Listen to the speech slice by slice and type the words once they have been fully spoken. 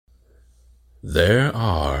There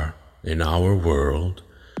are, in our world,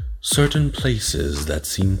 certain places that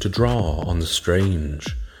seem to draw on the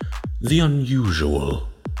strange, the unusual,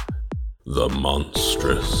 the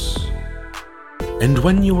monstrous. And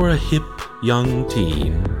when you are a hip, young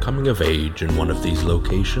teen coming of age in one of these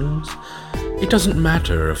locations, it doesn't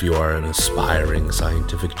matter if you are an aspiring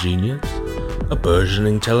scientific genius, a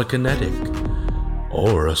burgeoning telekinetic,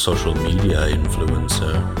 or a social media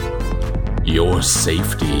influencer. Your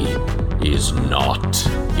safety is not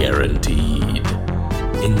guaranteed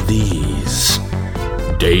in these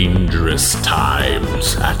dangerous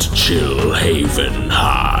times at Chill Haven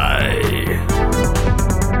High.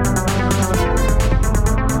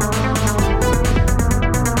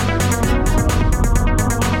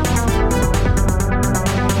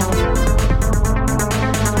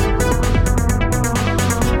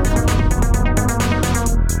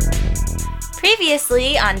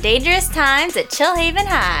 Previously on Dangerous Times at Chill Haven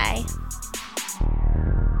High.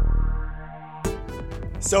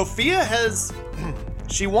 Sophia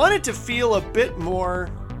she wanted to feel a bit more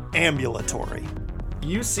ambulatory.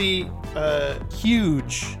 You see a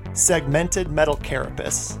huge segmented metal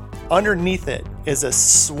carapace. Underneath it is a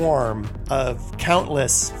swarm of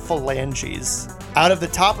countless phalanges. Out of the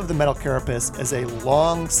top of the metal carapace is a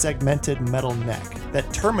long segmented metal neck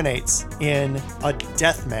that terminates in a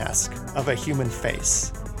death mask of a human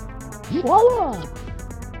face. Voila!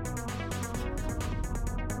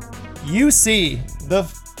 You see the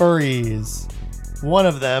furries. One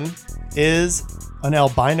of them is an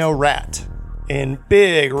albino rat in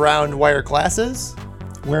big round wire glasses,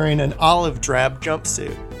 wearing an olive drab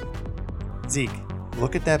jumpsuit. Zeke,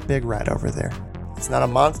 look at that big rat over there. It's not a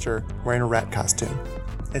monster wearing a rat costume.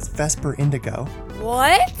 It's Vesper Indigo.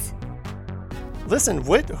 What? Listen,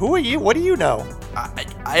 who are you? What do you know?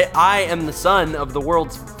 I am the son of the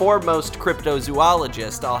world's foremost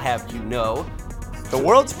cryptozoologist, I'll have you know. The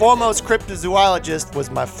world's foremost cryptozoologist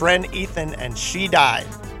was my friend Ethan, and she died.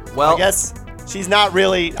 Well, I guess she's not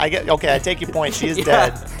really. Okay, I take your point. She is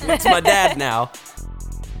dead. It's my dad now.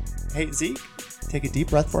 Hey, Zeke, take a deep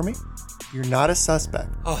breath for me. You're not a suspect.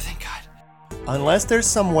 Oh, thank God. Unless there's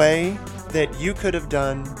some way that you could have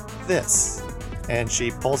done this. And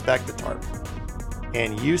she pulls back the tarp.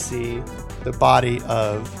 And you see the body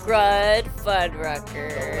of Grud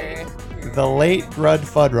Fuddrucker. the late Grud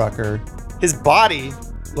Fuddrucker. His body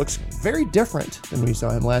looks very different than when we saw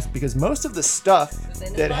him last because most of the stuff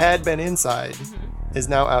that had been inside is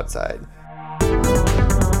now outside.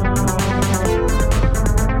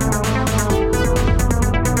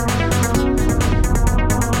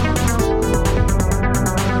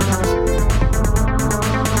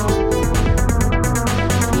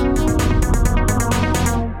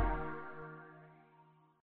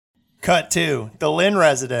 Cut to the Lynn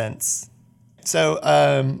residence. So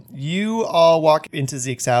you all walk into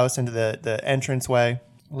Zeke's house, into the entranceway,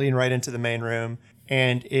 lean right into the main room,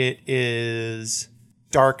 and it is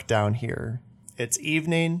dark down here. It's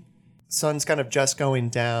evening. Sun's kind of just going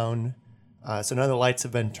down, so none of the lights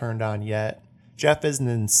have been turned on yet. Jeff isn't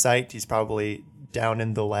in sight. He's probably down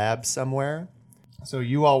in the lab somewhere. So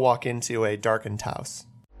you all walk into a darkened house.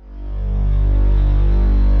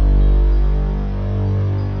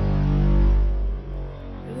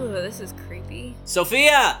 Ooh, this is creepy.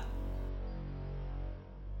 Sophia!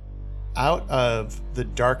 Out of the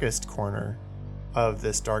darkest corner of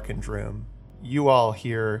this darkened room, you all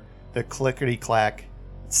hear the clickety-clack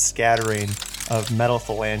scattering of metal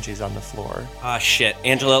phalanges on the floor. Ah, shit.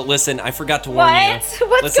 Angela, listen, I forgot to warn you.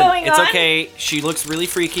 What's Listen, going it's on? okay. She looks really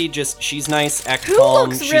freaky. She's nice, act Who calm.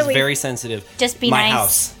 looks She's really- very sensitive. Just be My nice.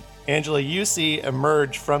 house. Angela, you see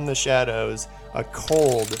emerge from the shadows a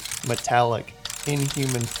cold, metallic,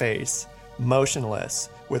 inhuman face, motionless,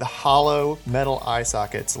 with hollow metal eye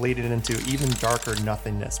sockets leading into even darker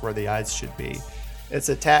nothingness where the eyes should be. It's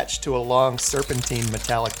attached to a long serpentine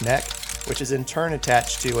metallic neck, which is in turn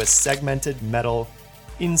attached to a segmented metal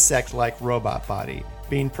insect-like robot body,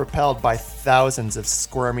 being propelled by thousands of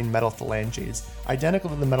squirming metal phalanges, identical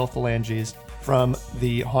to the metal phalanges from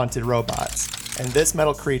the haunted robots. And this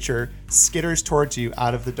metal creature skitters towards you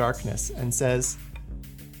out of the darkness and says,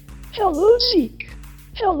 Hello, Zeke.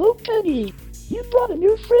 Hello, Penny. You brought a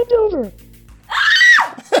new friend over.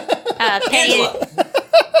 Penny.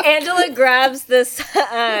 Angela grabs this,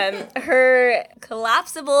 her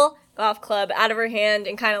collapsible golf club out of her hand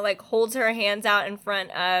and kind of like holds her hands out in front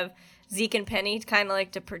of Zeke and Penny, kind of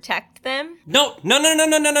like to protect them. No. But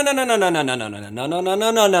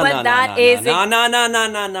that is No,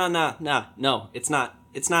 it's not.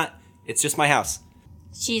 It's just my house.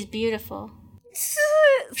 She's beautiful.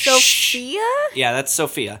 Sophia? Yeah, that's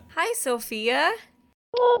Sophia. Hi, Sophia.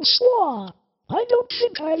 Bonsoir. I don't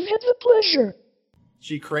think I've had the pleasure.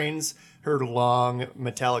 She cranes her long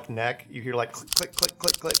metallic neck. You hear like click, click, click,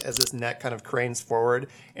 click, click as this neck kind of cranes forward,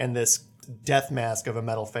 and this death mask of a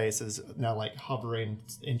metal face is now like hovering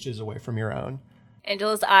inches away from your own.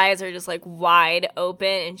 Angela's eyes are just like wide open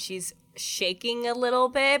and she's shaking a little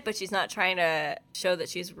bit, but she's not trying to show that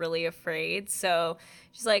she's really afraid. So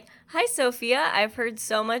she's like, "Hi, Sophia. I've heard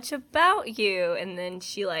so much about you." And then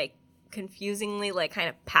she like confusingly like kind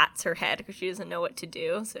of pats her head because she doesn't know what to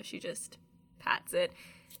do. So she just pats it.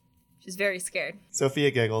 She's very scared.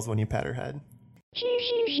 Sophia giggles when you pat her head.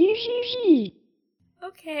 Hee.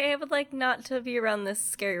 Okay, I would like not to be around this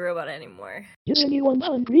scary robot anymore. Is anyone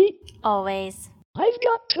hungry? Always. I've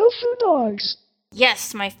got tofu dogs.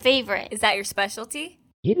 Yes, my favorite. Is that your specialty?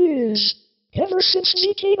 It is. Ever since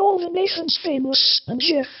Zeke ate all the Nathan's famous, and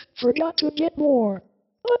Jeff forgot to get more.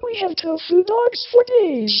 But we have tofu dogs for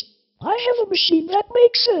days. I have a machine that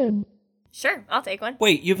makes them. Sure, I'll take one.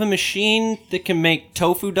 Wait, you have a machine that can make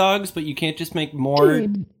tofu dogs, but you can't just make more?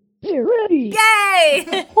 Game. They're ready.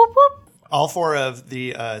 Yay! Whoop whoop. All four of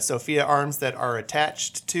the Sophia arms that are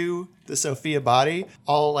attached to the Sophia body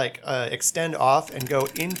all like extend off and go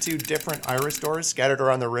into different iris doors scattered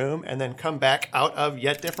around the room, and then come back out of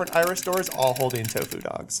yet different iris doors, all holding tofu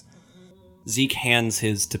dogs. Zeke hands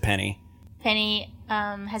his to Penny. Penny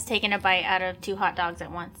has taken a bite out of 2 hot dogs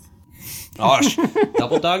at once. Gosh,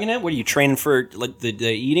 double dogging it? What are you training for, like the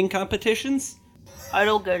eating competitions? I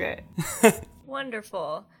don't get it.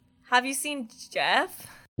 Wonderful. Have you seen Jeff?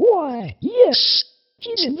 Why, yes.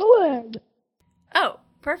 He's in the lab. Oh,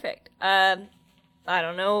 perfect. I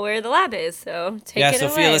don't know where the lab is, so take Yeah, it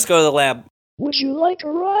Sophia, away. let's go to the lab. Would you like a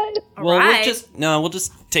ride? A Well, ride? we'll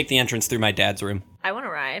just take the entrance through my dad's room. I want to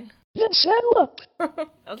ride. Then saddle up.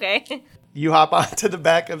 Okay. You hop onto the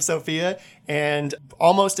back of Sophia, and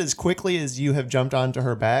almost as quickly as you have jumped onto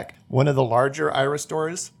her back, one of the larger iris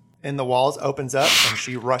doors in the walls opens up, and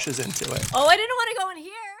she rushes into it. Oh, I didn't want to go in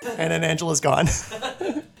here. And then Angela's gone.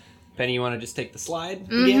 Penny, you want to just take the slide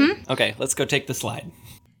again? Okay, let's go take the slide.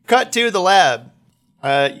 Cut to the lab.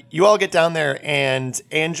 You all get down there, and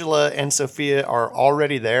Angela and Sophia are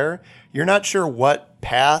already there. You're not sure what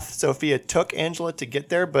path Sophia took Angela to get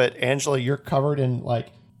there, but Angela, you're covered in like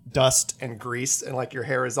dust and grease, and like your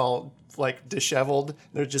hair is all like disheveled.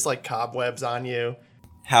 There's just like cobwebs on you.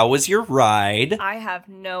 How was your ride? I have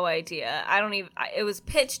no idea. It was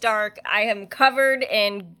pitch dark. I am covered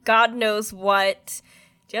in God knows what.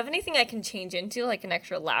 Do you have anything I can change into, like an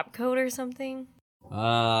extra lab coat or something?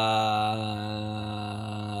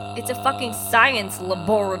 It's a fucking science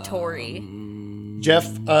laboratory. Jeff,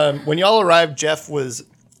 when y'all arrived,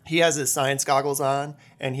 he has his science goggles on,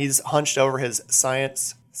 and he's hunched over his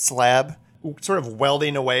science slab, sort of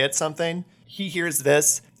welding away at something. He hears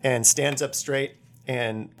this and stands up straight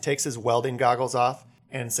and takes his welding goggles off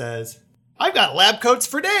and says, "I've got lab coats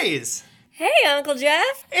for days." Hey, Uncle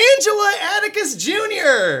Jeff. Angela Atticus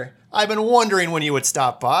Jr. I've been wondering when you would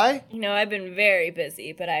stop by. You know, I've been very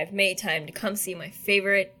busy, but I've made time to come see my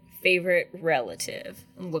favorite relative.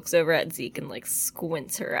 And looks over at Zeke and like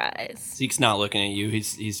squints her eyes. Zeke's not looking at you.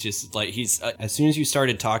 He's just like, as soon as you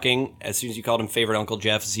started talking, as soon as you called him favorite Uncle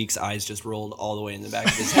Jeff, Zeke's eyes just rolled all the way in the back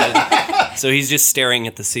of his head. So he's just staring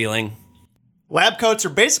at the ceiling. Lab coats are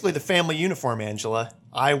basically the family uniform, Angela.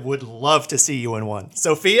 I would love to see you in one.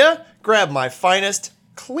 Sophia, grab my finest,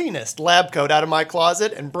 cleanest lab coat out of my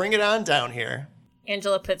closet and bring it on down here.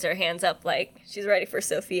 Angela puts her hands up like she's ready for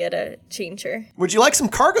Sophia to change her. Would you like some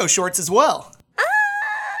cargo shorts as well?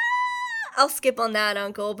 I'll skip on that,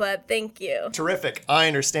 Uncle, but thank you. Terrific, I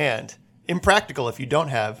understand. Impractical if you don't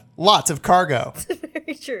have lots of cargo.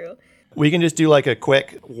 Very true. We can just do like a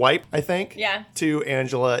quick wipe, I think. Yeah. To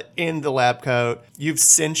Angela in the lab coat. You've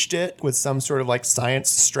cinched it with some sort of like science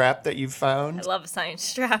strap that you've found. I love a science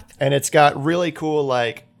strap. And it's got really cool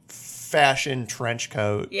like fashion trench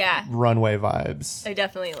coat. Yeah. Runway vibes. I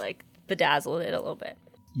definitely like bedazzled it a little bit.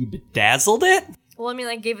 You bedazzled it? Well, I mean,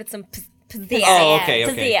 like gave it some pizzazz. Oh, okay.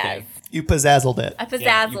 Pizzazz. You pizzazzled it. I pizzazzled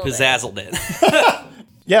Yeah, you it. pizzazzled it.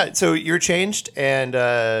 Yeah, so you're changed, and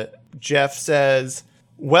Jeff says,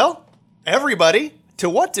 "Well, everybody, to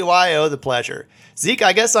what do I owe the pleasure? Zeke,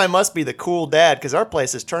 I guess I must be the cool dad, because our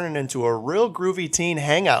place is turning into a real groovy teen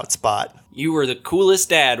hangout spot." You were the coolest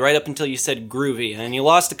dad right up until you said groovy, and you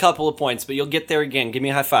lost a couple of points, but you'll get there again. Give me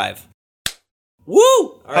a high five. Woo!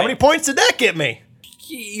 All How many points did that get me?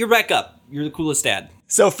 You're back up. You're the coolest dad.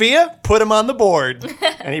 Sophia, put him on the board.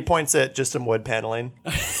 And he points at just some wood paneling.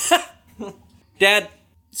 Dad,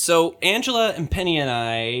 so Angela and Penny and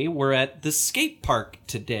I were at the skate park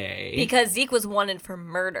today. Because Zeke was wanted for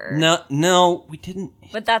murder. No, we didn't.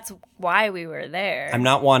 But that's why we were there. I'm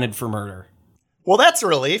not wanted for murder. Well, that's a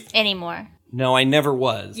relief. Anymore. No, I never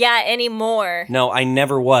was. Yeah, anymore. No, I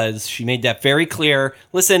never was. She made that very clear.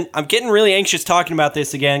 Listen, I'm getting really anxious talking about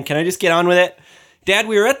this again. Can I just get on with it? Dad,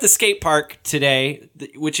 we were at the skate park today,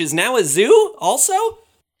 which is now a zoo also?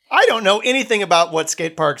 I don't know anything about what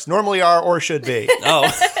skate parks normally are or should be.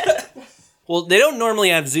 Oh. Well, they don't normally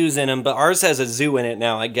have zoos in them, but ours has a zoo in it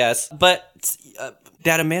now, I guess. But,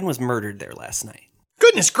 Dad, a man was murdered there last night.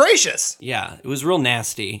 Goodness gracious. Yeah, it was real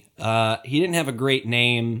nasty. He didn't have a great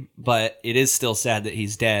name, but it is still sad that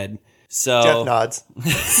he's dead. So Jeff nods.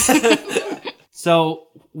 So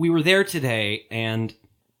we were there today, and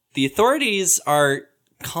the authorities are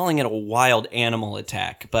calling it a wild animal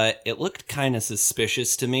attack, but it looked kind of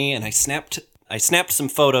suspicious to me, and I snapped some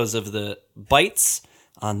photos of the bites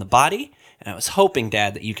on the body, and I was hoping,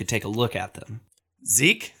 Dad, that you could take a look at them.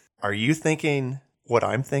 Zeke, are you thinking what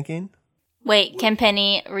I'm thinking? Wait, can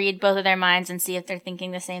Penny read both of their minds and see if they're thinking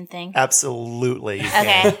the same thing? Absolutely. You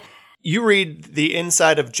can. Okay. You read the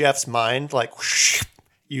inside of Jeff's mind, like whoosh,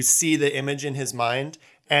 you see the image in his mind,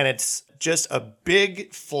 and it's just a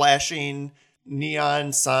big flashing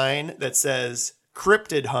neon sign that says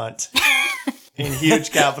Cryptid Hunt in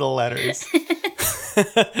huge capital letters.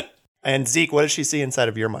 And Zeke, what does she see inside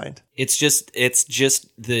of your mind? It's just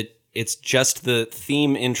the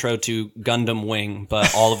theme intro to Gundam Wing,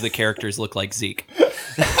 but all of the characters look like Zeke.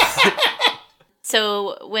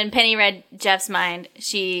 So when Penny read Jeff's mind,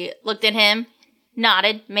 she looked at him,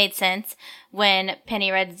 nodded, made sense. When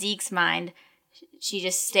Penny read Zeke's mind, she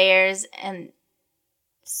just stares and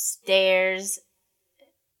stares.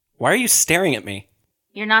 Why are you staring at me?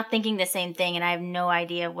 You're not thinking the same thing, and I have no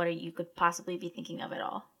idea what you could possibly be thinking of at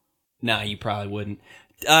all. Nah, you probably wouldn't.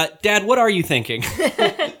 Dad, what are you thinking?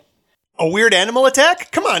 A weird animal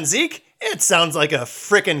attack? Come on, Zeke. It sounds like a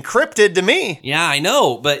frickin' cryptid to me. Yeah, I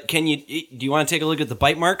know, but do you want to take a look at the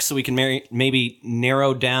bite marks so we can maybe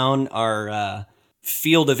narrow down our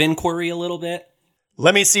field of inquiry a little bit?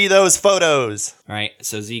 Let me see those photos. All right,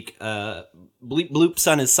 so Zeke bleep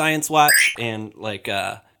bloops on his science watch, and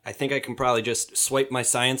I think I can probably just swipe my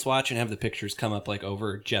science watch and have the pictures come up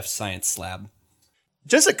over Jeff's science slab.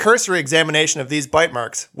 Just a cursory examination of these bite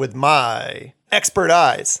marks with my expert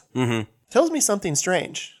eyes tells me something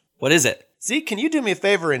strange. What is it? Zeke, can you do me a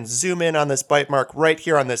favor and zoom in on this bite mark right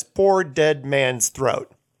here on this poor dead man's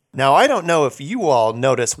throat? Now, I don't know if you all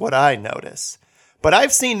notice what I notice, but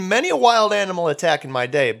I've seen many a wild animal attack in my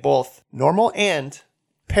day, both normal and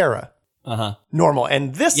para. Normal.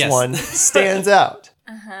 And this Yes. one stands out.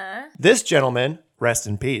 This gentleman, rest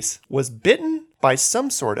in peace, was bitten by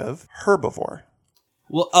some sort of herbivore.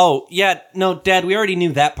 Well, oh, yeah, no, Dad, we already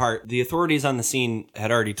knew that part. The authorities on the scene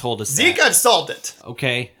had already told us Zeke, that. I've solved it.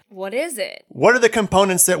 Okay. What is it? What are the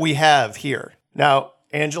components that we have here? Now,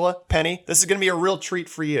 Angela, Penny, this is going to be a real treat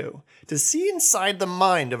for you to see inside the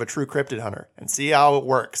mind of a true cryptid hunter and see how it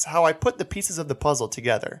works, how I put the pieces of the puzzle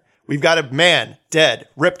together. We've got a man, dead,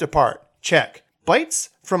 ripped apart. Check. Bites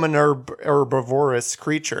from an herbivorous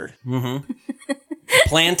creature. A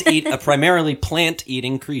primarily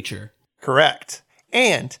plant-eating creature. Correct.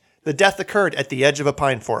 And the death occurred at the edge of a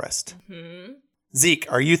pine forest. Zeke,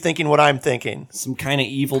 are you thinking what I'm thinking? Some kind of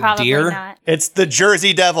evil Probably deer. not. It's the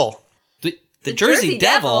Jersey Devil. The Jersey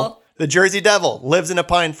Devil? The Jersey Devil lives in a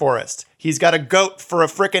pine forest. He's got a goat for a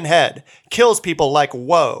frickin' head. Kills people like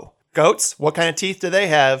whoa. Goats, what kind of teeth do they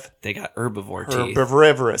have? They got herbivore teeth.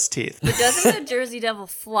 Herbivorous teeth. But doesn't the Jersey Devil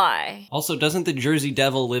fly? Also, doesn't the Jersey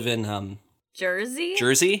Devil live in Jersey?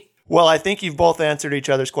 Jersey? Well, I think you've both answered each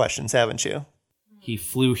other's questions, haven't you? He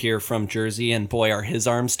flew here from Jersey, and boy, are his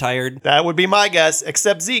arms tired. That would be my guess,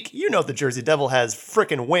 except Zeke, you know the Jersey Devil has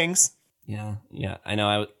frickin' wings. Yeah, I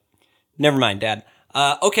know. Never mind, Dad.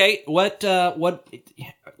 Okay, what?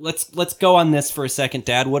 Let's go on this for a second,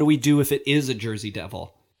 Dad. What do we do if it is a Jersey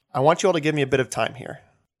Devil? I want you all to give me a bit of time here.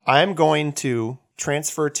 I'm going to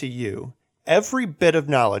transfer to you every bit of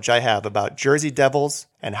knowledge I have about Jersey Devils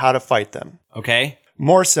and how to fight them. Okay.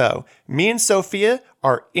 More so, me and Sophia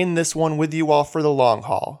are in this one with you all for the long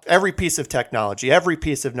haul. Every piece of technology, every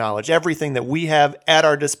piece of knowledge, everything that we have at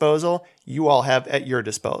our disposal, you all have at your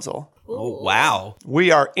disposal. Oh, wow. We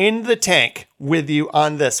are in the tank with you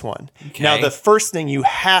on this one. Okay. Now, the first thing you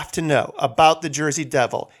have to know about the Jersey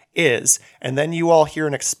Devil is, and then you all hear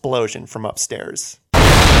an explosion from upstairs.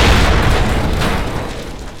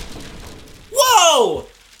 Whoa!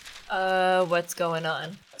 What's going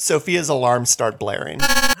on? Sophia's alarms start blaring.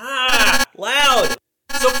 Loud!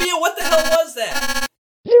 Sophia, what the hell was that?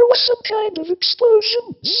 There was some kind of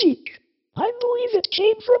explosion, Zeke. I believe it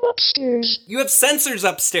came from upstairs. You have sensors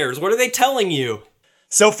upstairs. What are they telling you?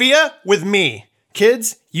 Sophia, with me.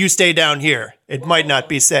 Kids, you stay down here. It might not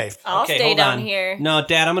be safe. I'll Okay, stay hold down on. here. No,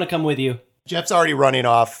 Dad, I'm going to come with you. Jeff's already running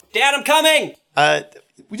off. Dad, I'm coming!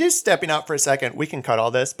 We're just stepping out for a second. We can cut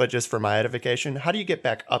all this, but just for my edification, how do you get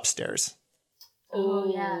back upstairs?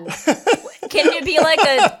 Oh, yeah. Can it be like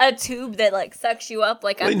a tube that like sucks you up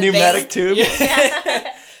like at the Pneumatic base? tube?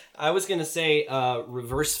 I was going to say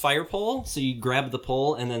reverse fire pole. So you grab the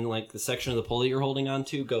pole and then like the section of the pole that you're holding on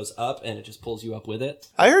to goes up and it just pulls you up with it.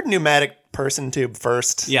 I heard pneumatic person tube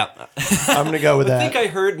first. Yeah. I'm going to go with I that. think I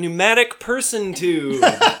heard pneumatic person tube.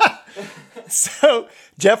 So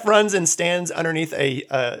Jeff runs and stands underneath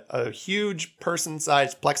a huge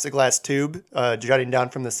person-sized plexiglass tube jutting down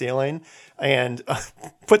from the ceiling and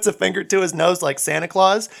puts a finger to his nose like Santa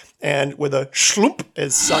Claus and with a shloop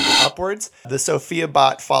is sucked upwards. The Sophia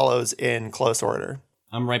bot follows in close order.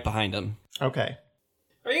 I'm right behind him. Okay.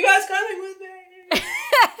 Are you guys coming with me?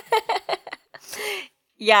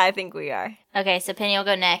 Yeah, I think we are. Okay, so Penny will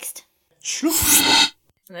go next. Shloop.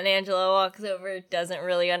 And then Angela walks over, doesn't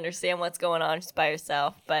really understand what's going on. She's by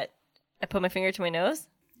herself, but I put my finger to my nose.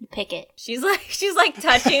 You pick it. She's like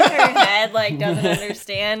touching her head, like doesn't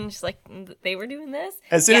understand. She's like, they were doing this.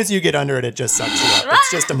 As soon as you get under it, it just sucks you up.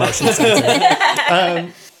 It's just a motion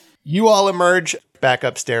sensor. You all emerge back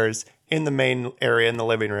upstairs in the main area in the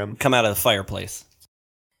living room. Come out of the fireplace.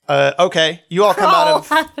 Okay, you all come out Crawl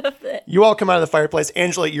of out of it. you all come out of the fireplace.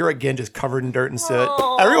 Angela, you're again just covered in dirt and soot.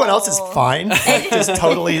 Oh. Everyone else is fine, just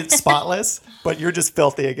totally spotless, but you're just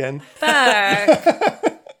filthy again.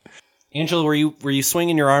 Fuck. Angela, were you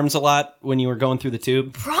swinging your arms a lot when you were going through the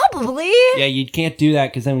tube? Probably. Yeah, you can't do that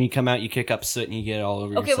because then when you come out, you kick up soot and you get it all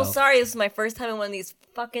over Okay, yourself. well, sorry. This is my first time in one of these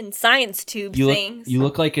fucking science tube You things.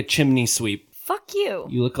 look like a chimney sweep. Fuck you.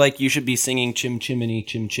 You look like you should be singing chim chimney,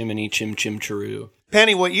 chim chimney, chim chim chiroo.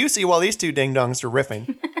 Penny, what you see while these two ding-dongs are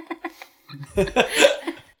riffing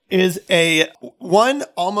is one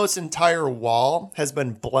almost entire wall has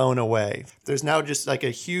been blown away. There's now just like a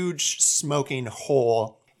huge smoking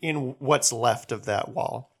hole in what's left of that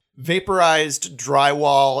wall. Vaporized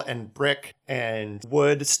drywall and brick and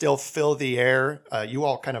wood still fill the air. You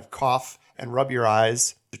all kind of cough and rub your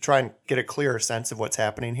eyes to try and get a clearer sense of what's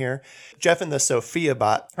happening here. Jeff and the Sophia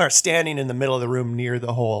bot are standing in the middle of the room near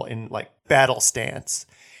the hole in like battle stance.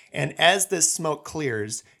 And as this smoke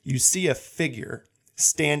clears, you see a figure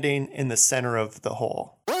standing in the center of the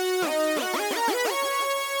hole.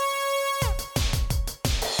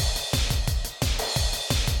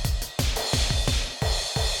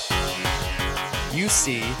 You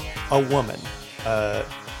see a woman, a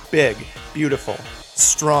big, beautiful,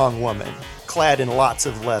 strong woman, clad in lots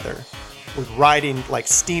of leather, with riding, like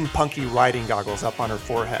steampunky riding goggles up on her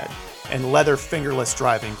forehead, and leather fingerless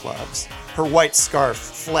driving gloves. Her white scarf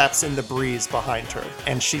flaps in the breeze behind her,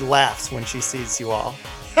 and she laughs when she sees you all.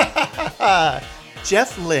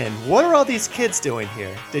 Jeff Lynn, what are all these kids doing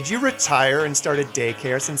here? Did you retire and start a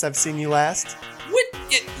daycare since I've seen you last? What?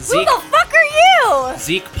 Who the fuck are you?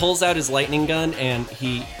 Zeke pulls out his lightning gun and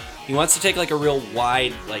he wants to take like a real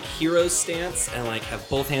wide like hero stance and like have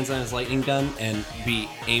both hands on his lightning gun and be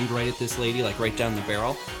aimed right at this lady, like right down the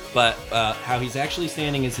barrel. But how he's actually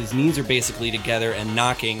standing is his knees are basically together and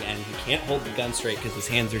knocking, and he can't hold the gun straight because his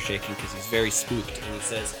hands are shaking because he's very spooked. And he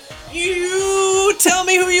says, "You tell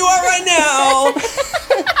me who you are right now."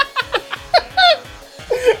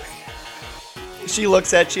 She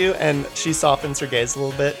looks at you and she softens her gaze a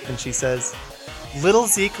little bit and she says, "Little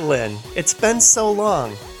Zeke Lynn, it's been so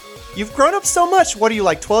long. You've grown up so much. What are you,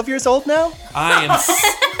 like 12 years old now?" I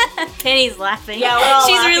am. Penny's laughing. Yeah, we're all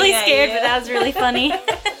She's laughing really at scared, you. but that was really funny.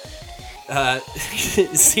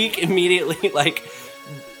 Zeke immediately, like,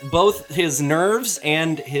 both his nerves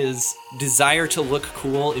and his desire to look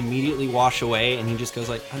cool immediately wash away, and he just goes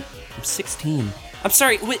like, I'm 16. I'm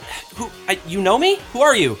sorry, wait, you know me? Who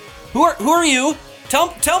are you? Who are you?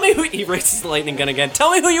 Tell me who. He raises the lightning gun again.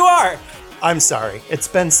 Tell me who you are. "I'm sorry. It's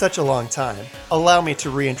been such a long time. Allow me to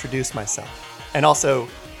reintroduce myself. And also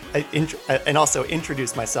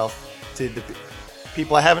introduce myself to the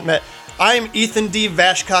people I haven't met. I'm Ethan D.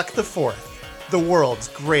 Vashcock IV, the world's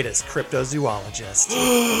greatest cryptozoologist."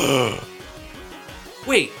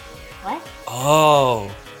 Wait. What? Oh,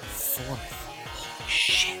 fourth. Holy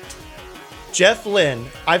shit. "Jeff Lynn,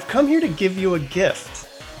 I've come here to give you a gift."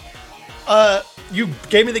 You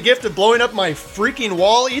gave me the gift of blowing up my freaking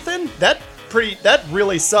wall, Ethan? That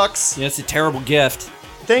really sucks. Yeah, it's a terrible gift.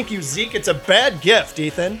 Thank you, Zeke. It's a bad gift,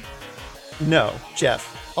 Ethan. No,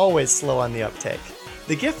 Jeff. Always slow on the uptake.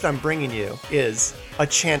 The gift I'm bringing you is a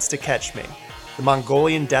chance to catch me. The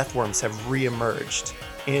Mongolian deathworms have re-emerged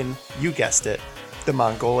in, you guessed it, the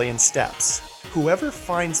Mongolian steppes. Whoever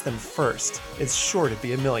finds them first is sure to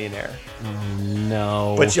be a millionaire.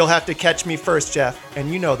 No. But you'll have to catch me first, Jeff,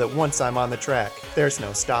 and you know that once I'm on the track, there's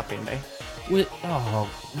no stopping me. Oh,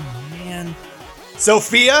 man.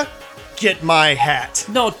 Sophia, get my hat.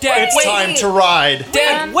 No, Dad, It's wait. time to ride.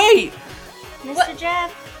 Dad, wait. Mr.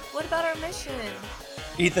 Jeff. What about our mission?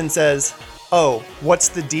 Ethan says, "Oh, what's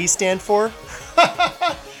the D stand for?"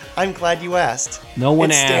 I'm glad you asked. No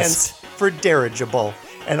one it asked. stands for dirigible.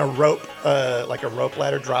 And a rope, like a rope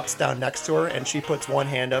ladder, drops down next to her, and she puts one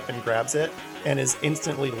hand up and grabs it, and is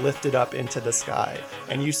instantly lifted up into the sky.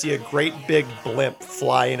 And you see a great big blimp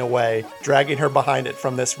flying away, dragging her behind it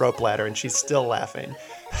from this rope ladder, and she's still laughing.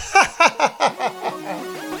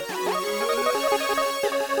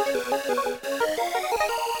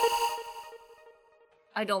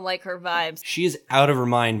 I don't like her vibes. She is out of her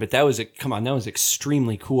mind, but that was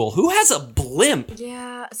extremely cool. Who has a blimp?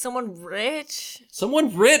 Yeah, someone rich.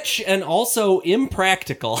 Someone rich and also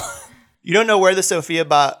impractical. You don't know where the Sophia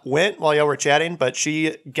bot went while y'all were chatting, but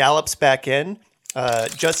she gallops back in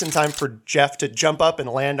just in time for Jeff to jump up and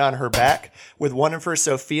land on her back. With one of her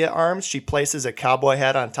Sophia arms, she places a cowboy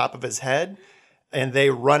hat on top of his head, and they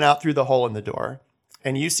run out through the hole in the door.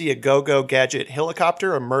 And you see a Go-Go Gadget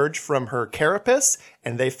helicopter emerge from her carapace,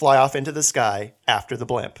 and they fly off into the sky after the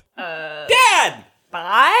blimp. Dad!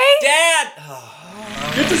 Bye? Dad!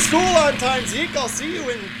 Get to school on time, Zeke. I'll see you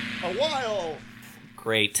in a while.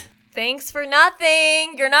 Great. Thanks for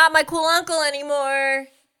nothing. You're not my cool uncle anymore.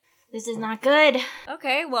 This is not good.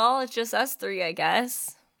 Okay, well, it's just us three, I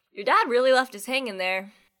guess. Your dad really left us hanging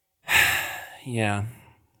there. Yeah.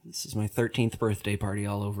 This is my 13th birthday party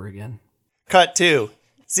all over again. Cut 2.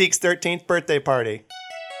 Zeke's 13th birthday party.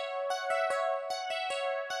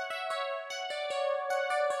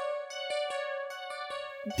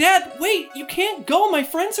 Dad, wait, you can't go. My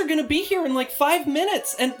friends are gonna be here in like 5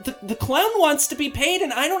 minutes, and the clown wants to be paid,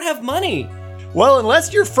 and I don't have money. Well,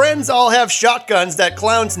 unless your friends all have shotguns, that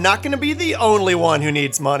clown's not going to be the only one who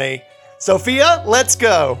needs money. Sophia, let's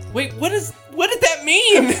go. Wait, what did that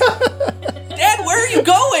mean? Dad, where are you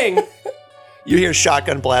going? You hear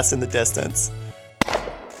shotgun blasts in the distance.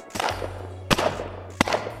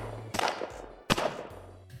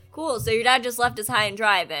 Cool, so your dad just left us high and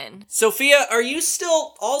dry then. Sophia, are you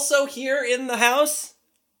still also here in the house?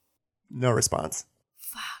 No response.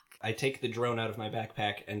 I take the drone out of my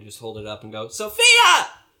backpack and just hold it up and go, Sophia!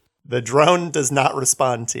 The drone does not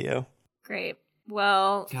respond to you. Great.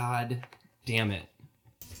 Well, God damn it.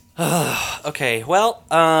 Okay, well,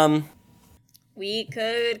 we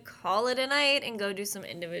could call it a night and go do some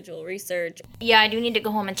individual research. Yeah, I do need to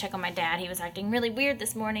go home and check on my dad. He was acting really weird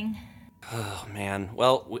this morning. oh man.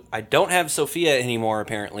 Well, I don't have Sophia anymore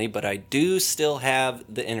apparently, but I do still have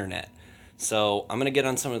the internet. So I'm gonna get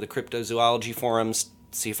on some of the cryptozoology forums,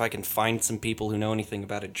 see if I can find some people who know anything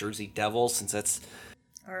about a Jersey Devil, since that's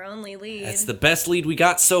Our only lead. the best lead we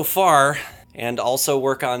got so far, and also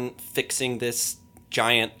work on fixing this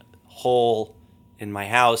giant hole in my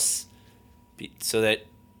house so that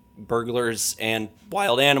burglars and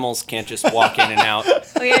wild animals can't just walk in and out.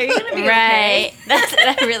 Oh yeah, you're gonna be Right. okay.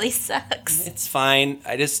 That really sucks. It's fine.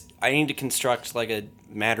 I need to construct like a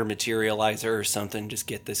matter materializer or something, just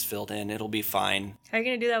get this filled in. It'll be fine. How are you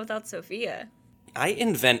gonna do that without Sophia? I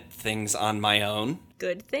invent things on my own.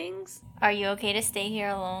 Good things? Are you okay to stay here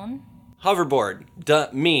alone? Hoverboard,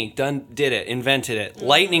 done did it, invented it.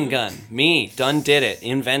 Lightning gun, me, done did it,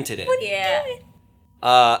 invented it. Yeah.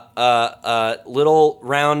 Little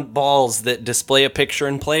round balls that display a picture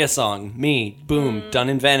and play a song, me, boom, done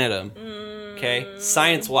invented them. Okay,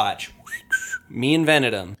 Science Watch, me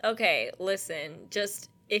invented them. Okay, listen, just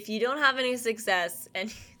if you don't have any success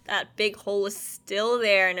and that big hole is still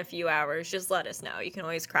there in a few hours, just let us know. You can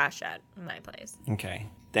always crash at my place. Okay,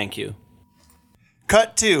 thank you.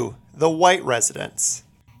 Cut 2. The White Residence.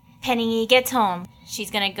 Penny gets home. She's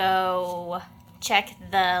gonna go check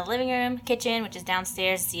the living room, kitchen, which is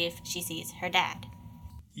downstairs, to see if she sees her dad.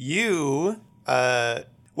 You,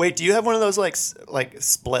 wait, do you have one of those like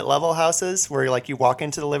split level houses where like you walk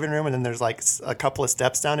into the living room and then there's like a couple of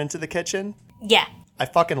steps down into the kitchen? Yeah. I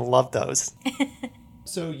fucking love those.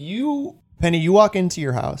 So Penny, you walk into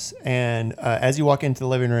your house, and as you walk into the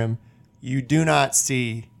living room, you do not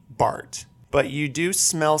see Bart, but you do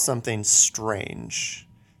smell something strange.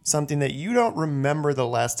 Something that you don't remember the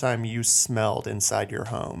last time you smelled inside your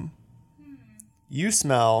home. You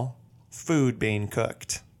smell food being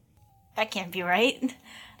cooked. That can't be right.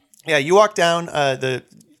 Yeah, you walk down,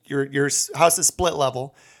 your house is split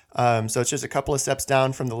level, so it's just a couple of steps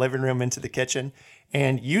down from the living room into the kitchen,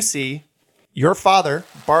 and you see your father,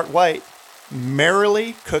 Bart White,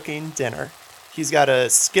 merrily cooking dinner. He's got a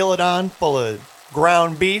skillet on full of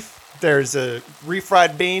ground beef. There's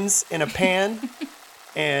refried beans in a pan.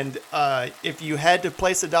 And if you had to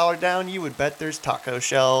place $1 down, you would bet there's taco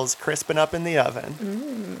shells crisping up in the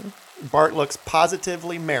oven. Bart looks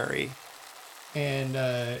positively merry.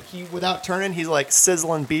 And he, without turning, he's like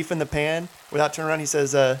sizzling beef in the pan. Without turning around, he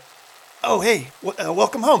says, oh, hey,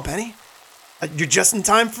 welcome home, Penny. You're just in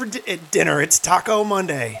time for dinner. It's Taco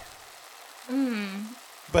Monday.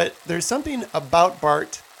 But there's something about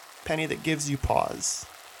Bart, Penny, that gives you pause.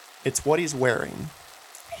 It's what he's wearing.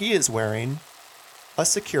 He is wearing a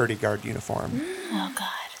security guard uniform. Oh, God.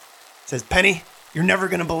 Says, Penny, you're never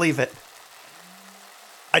going to believe it.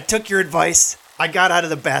 I took your advice. I got out of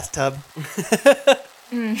the bathtub.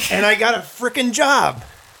 And I got a frickin' job.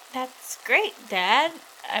 That's great, Dad.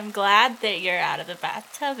 I'm glad that you're out of the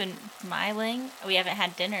bathtub and smiling. We haven't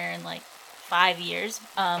had dinner in like 5 years.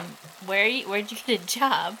 Where'd you get a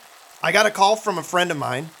job? I got a call from a friend of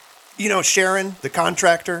mine. You know, Sharon, the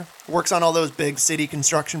contractor, works on all those big city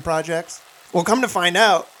construction projects. Well, come to find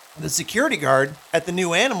out, the security guard at the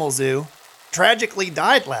new animal zoo tragically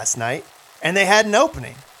died last night, and they had an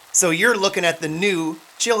opening. So you're looking at the new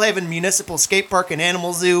Chillhaven Municipal Skate Park and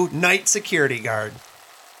Animal Zoo night security guard.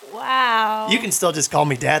 Wow. You can still just call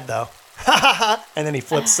me Dad, though. And then he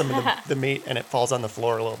flips some of the meat, and it falls on the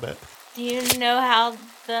floor a little bit. Do you know how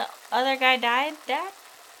the other guy died, Dad?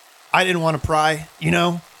 I didn't want to pry, you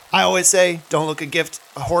know? I always say, don't look a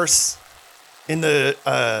horse in the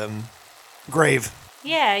grave.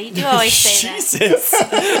 Yeah, you do always say that. Jesus.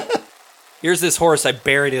 Here's this horse. I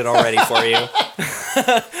buried it already for you.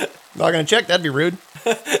 Not gonna check, that'd be rude.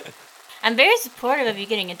 I'm very supportive of you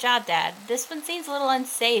getting a job, Dad. This one seems a little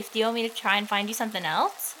unsafe. Do you want me to try and find you something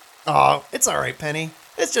else? Oh, it's all right, Penny.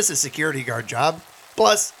 It's just a security guard job.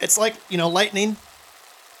 Plus, it's like, lightning.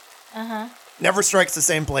 Uh-huh. Never strikes the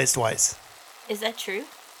same place twice. Is that true?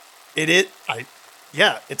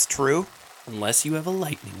 Yeah, it's true. Unless you have a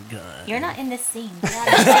lightning gun. You're not in this scene.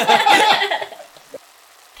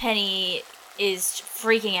 Penny is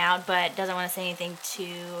freaking out, but doesn't want to say anything to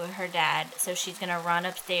her dad, so she's going to run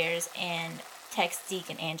upstairs and text Zeke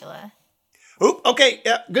and Angela. Oop, okay,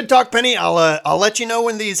 yeah, good talk, Penny. I'll let you know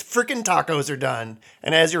when these freaking tacos are done.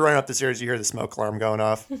 And as you're running up the stairs, you hear the smoke alarm going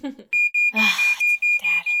off. Dad.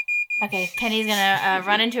 Okay, Penny's going to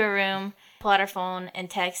run into a room, pull out her phone, and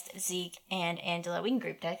text Zeke and Angela. We can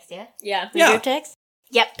group text, yeah? Yeah. Group text?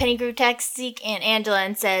 Yep, Penny group texts Zeke and Angela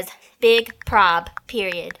and says, big prob,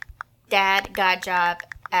 period. Dad got job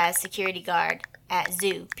as security guard at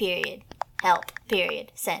zoo, period. Help,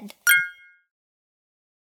 period. Send.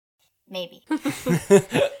 Maybe.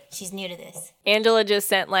 She's new to this. Angela just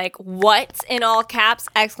sent like, what in all caps,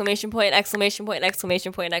 exclamation point, exclamation point,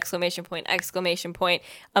 exclamation point, exclamation point, exclamation point,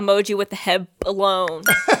 emoji with the head blown.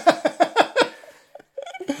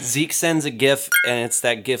 Zeke sends a GIF, and it's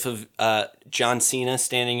that GIF of John Cena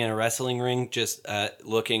standing in a wrestling ring, just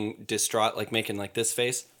looking distraught, like making like this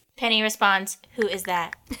face. Penny responds, who is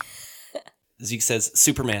that? Zeke says,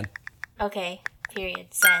 Superman. Okay, period.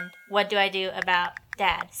 Send. What do I do about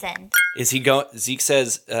Dad? Send. Zeke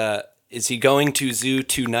says, is he going to zoo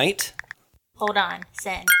tonight? Hold on.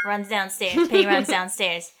 Send. Runs downstairs. Penny runs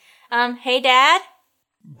downstairs. Hey, Dad?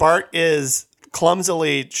 Bart is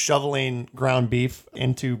clumsily shoveling ground beef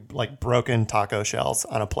into like broken taco shells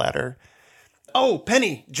on a platter. Oh,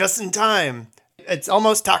 Penny, just in time. It's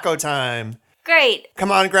almost taco time. Great.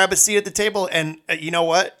 Come on, grab a seat at the table. And you know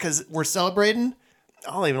what? Because we're celebrating,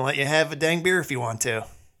 I'll even let you have a dang beer if you want to.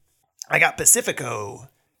 I got Pacifico.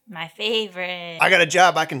 My favorite. I got a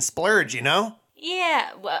job I can splurge, you know?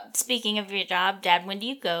 Yeah. Well, speaking of your job, Dad, when do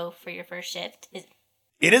you go for your first shift?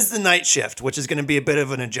 It is the night shift, which is going to be a bit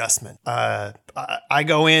of an adjustment. I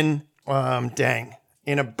go in,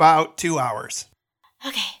 in about 2 hours.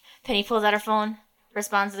 Okay. Penny pulls out her phone,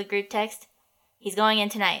 responds to the group text. He's going in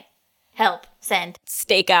tonight. Help. Send.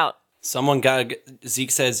 Stake out.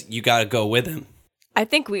 Zeke says, you gotta go with him. I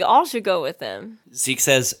think we all should go with him. Zeke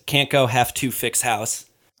says, can't go, have to fix house.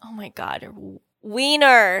 Oh my God.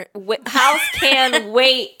 Wiener. House can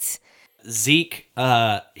wait. Zeke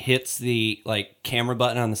hits the camera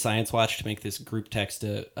button on the science watch to make this group text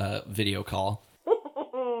a video call.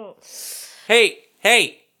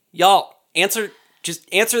 Hey, y'all, answer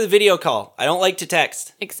the video call. I don't like to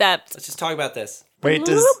text. Except. Let's just talk about this. Wait,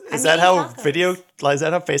 is that how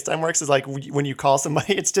FaceTime works? Is like when you call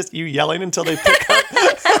somebody, it's just you yelling until they pick up?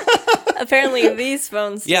 Apparently these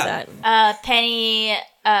phones do that. Penny,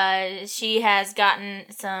 she has gotten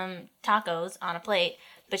some tacos on a plate,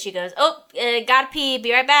 but she goes, gotta pee,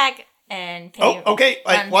 be right back. And Penny okay.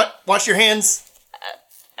 What? Wash your hands.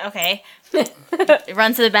 Okay.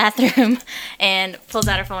 runs to the bathroom and pulls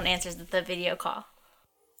out her phone and answers the video call.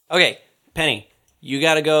 Okay, Penny, you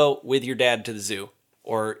gotta go with your dad to the zoo,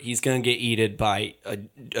 or he's gonna get eaten by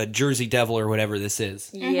a Jersey Devil or whatever this is.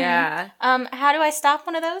 Yeah. How do I stop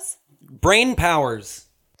one of those? Brain powers.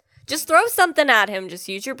 Just throw something at him. Just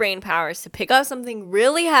use your brain powers to pick up something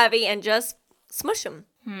really heavy and just smush him.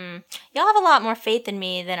 Y'all have a lot more faith in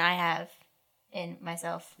me than I have in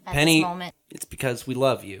myself at Penny, this moment. it's because we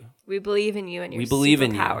love you. We believe in you and your We believe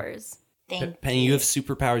in you. superpowers. Thank Penny, you have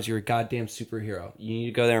superpowers. You're a goddamn superhero. You need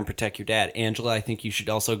to go there and protect your dad. Angela, I think you should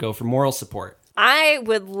also go for moral support. I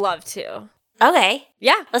would love to. Okay.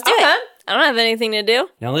 Yeah, Let's do okay. it. I don't have anything to do.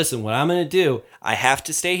 Now listen, what I'm going to do, I have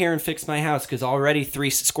to stay here and fix my house because already 3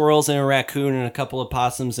 squirrels and a raccoon and a couple of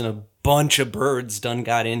possums and a bunch of birds done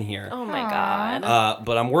got in here. Oh my god.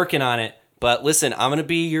 But I'm working on it. But listen, I'm going to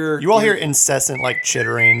be your... You all hear incessant like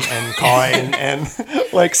chittering and cawing and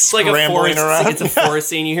like It's like a scrambling forest. around. It's a forest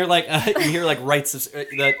scene. You hear like rights of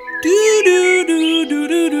the do do do do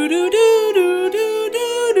do do do do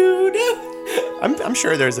do do do. I'm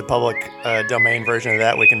sure there's a public domain version of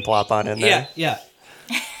that we can plop on in there. Yeah.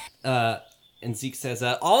 And Zeke says,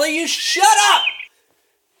 "All of you, shut up."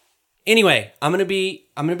 Anyway, I'm gonna be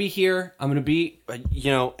here. I'm gonna be,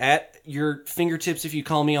 at your fingertips. If you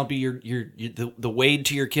call me, I'll be the Wade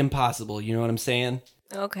to your Kim Possible. You know what I'm saying?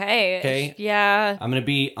 Okay. Okay. Yeah. I'm going to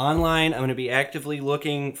be online. I'm going to be actively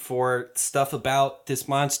looking for stuff about this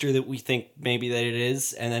monster that we think maybe that it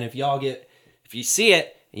is. And then if you see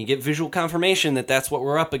it and you get visual confirmation that that's what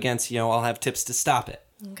we're up against, I'll have tips to stop it.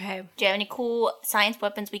 Okay. Do you have any cool science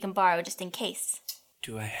weapons we can borrow just in case?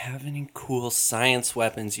 Do I have any cool science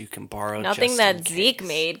weapons you can borrow? Nothing just that in Zeke case?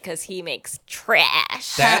 made because he makes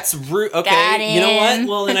trash. That's rude. Got Okay, you know what? him.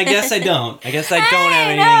 Well, then I guess I don't. I guess I don't have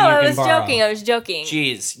anything No, I you can was borrow. joking. I was joking.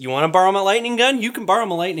 Jeez, you want to borrow my lightning gun? You can borrow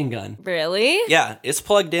my lightning gun. Really? Yeah, it's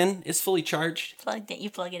plugged in. It's fully charged. You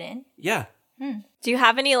plug it in? Yeah. Do you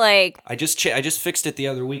have any like? I just fixed it the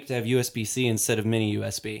other week to have USB-C instead of mini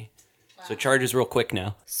USB. So it charges real quick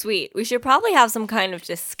now. Sweet. We should probably have some kind of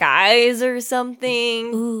disguise or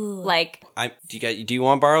something. Ooh. Like. Do you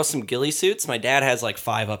want to borrow some ghillie suits? My dad has like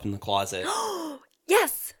 5 up in the closet.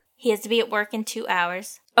 Yes. He has to be at work in 2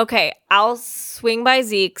 hours. Okay, I'll swing by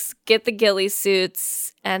Zeke's, get the ghillie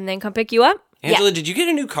suits, and then come pick you up. Angela, did you get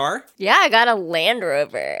a new car? Yeah, I got a Land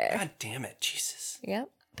Rover. God damn it, Jesus. Yep.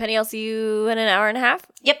 Penny, I'll see you in an hour and a half.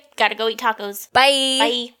 Yep, gotta go eat tacos. Bye.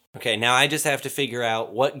 Bye. Okay, now I just have to figure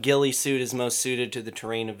out what ghillie suit is most suited to the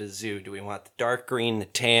terrain of a zoo. Do we want the dark green, the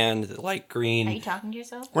tan, the light green? Are you talking to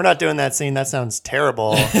yourself? We're not doing that scene. That sounds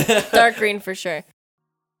terrible. Dark green for sure.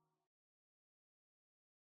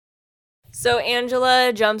 So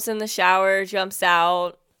Angela jumps in the shower, jumps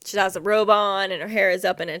out. She has a robe on and her hair is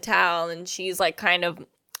up in a towel, and she's like kind of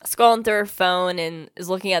scrolling through her phone and is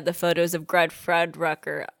looking at the photos of Grud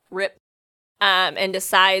Fuddrucker, RIP, and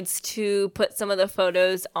decides to put some of the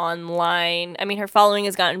photos online. I mean, her following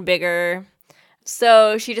has gotten bigger,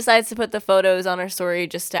 so she decides to put the photos on her story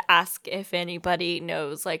just to ask if anybody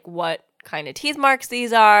knows like what kind of teeth marks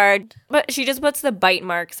these are. But she just puts the bite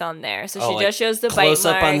marks on there, so she just shows the bite marks. Close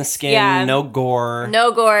up on the skin, yeah, no gore.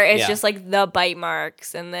 no gore. It's Yeah. just like the bite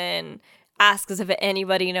marks, and then asks if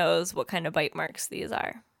anybody knows what kind of bite marks these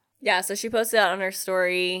are. Yeah, so she posted that on her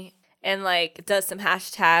story and like does some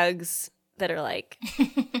hashtags that are like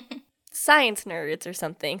science nerds or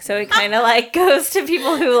something. So it kind of like goes to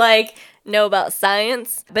people who like know about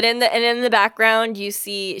science. But in the background, you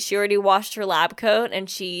see she already washed her lab coat and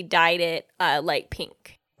she dyed it light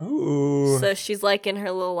pink. Ooh. So she's like in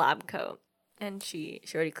her little lab coat and she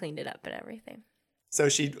already cleaned it up and everything. So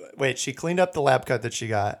she cleaned up the lab coat that she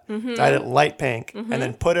got, dyed it light pink, and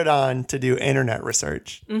then put it on to do internet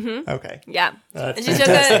research. Mm-hmm. Okay. Yeah. That's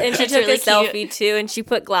And she took a really selfie too, and she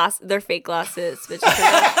put their fake glasses, but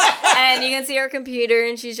and you can see her computer,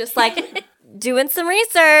 and she's just like doing some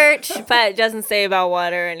research, but it doesn't say about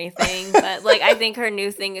what or anything. But like, I think her new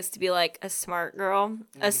thing is to be like a smart girl,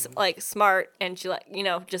 like smart, and she like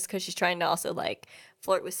just because she's trying to also like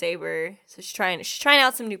flirt with Saber, so she's trying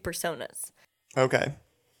out some new personas. Okay.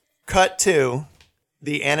 Cut to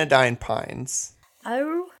the Anodyne Pines.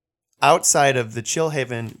 Oh. Outside of the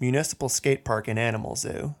Chillhaven Municipal Skate Park and Animal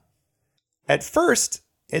Zoo. At first,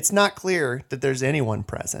 it's not clear that there's anyone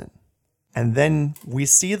present. And then we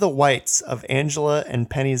see the whites of Angela and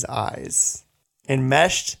Penny's eyes,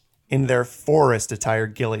 enmeshed in their forest attire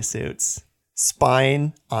ghillie suits,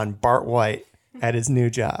 spying on Bart White at his new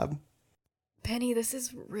job. Penny, this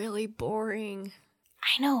is really boring.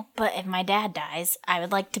 I know, but if my dad dies, I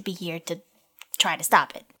would like to be here to try to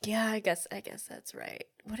stop it. Yeah, I guess that's right.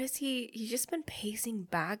 What is he's just been pacing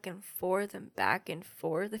back and forth and back and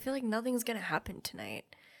forth. I feel like nothing's gonna happen tonight.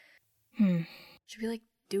 Should we like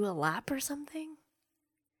do a lap or something?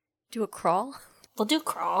 Do a crawl? We'll do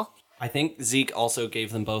crawl. I think Zeke also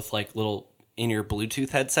gave them both like little in-ear Bluetooth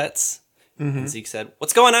headsets. And Zeke said,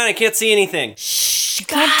 "What's going on? I can't see anything." You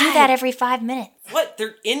can't do that every 5 minutes. What?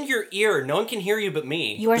 They're in your ear. No one can hear you but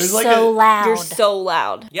me. You are There's so like a- loud. You're so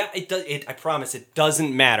loud. Yeah, it does. I promise, it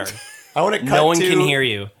doesn't matter. I want to cut No one to, can hear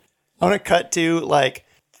you. I want to cut to like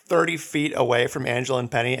 30 feet away from Angela and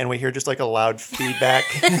Penny, and we hear just like a loud feedback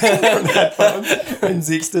from the headphones, and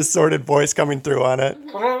Zeke's distorted voice coming through on it.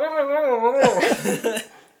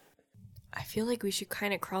 I feel like we should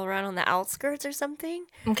kind of crawl around on the outskirts or something.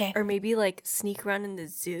 Okay. Or maybe like sneak around in the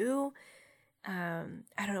zoo. I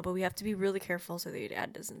don't know, but we have to be really careful so that your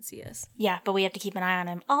dad doesn't see us. Yeah, but we have to keep an eye on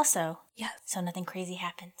him also. Yes. So nothing crazy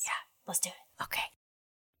happens. Yeah. Let's do it. Okay.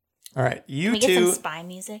 All right, you Can we get some two. spy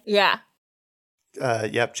music? Yeah.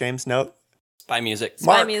 Yep, James, note. Spy music.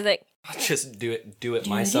 Spy Mark. music. I'll just do it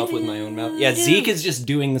myself with my own mouth. Yeah, Zeke is just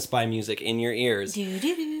doing the spy music in your ears.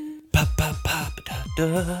 Do-do-do.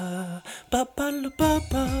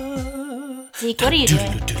 Zeke, what are you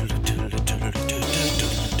doing?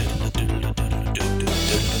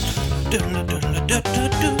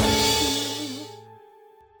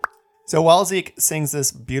 So while Zeke sings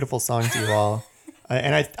this beautiful song to you all,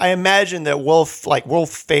 and I imagine that we'll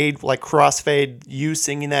fade, like crossfade you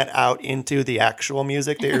singing that out into the actual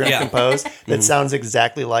music that you're going to Yeah. compose that sounds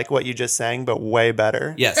exactly like what you just sang, but way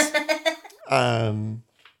better. Yes. I'm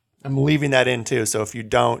leaving that in too. So if you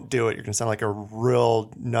don't do it, you're going to sound like a real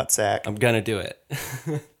nutsack. I'm gonna do it.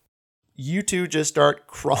 You two just start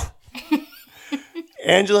crawling.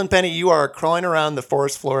 Angela and Penny, you are crawling around the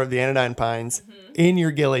forest floor of the Anodyne Pines in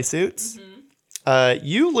your ghillie suits.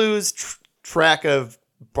 You lose track of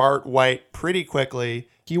Bart White pretty quickly.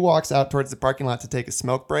 He walks out towards the parking lot to take a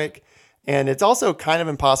smoke break. And it's also kind of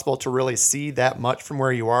impossible to really see that much from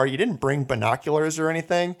where you are. You didn't bring binoculars or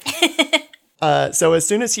anything. So as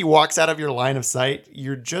soon as he walks out of your line of sight,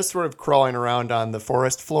 you're just sort of crawling around on the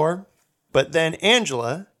forest floor. But then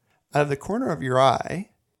Angela, out of the corner of your eye,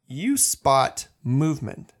 you spot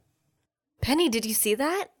movement. Penny, did you see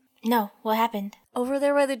that? No, what happened? Over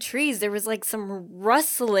there by the trees, there was like some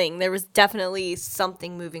rustling. There was definitely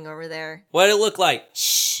something moving over there. What did it look like?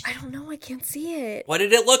 Shh. I don't know. I can't see it. What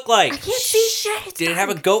did it look like? I can't see shit. It's Did it dark.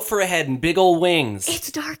 have a goat for a head and big old wings?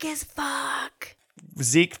 It's dark as fuck.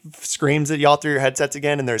 Zeke screams at y'all through your headsets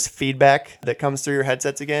again, and there's feedback that comes through your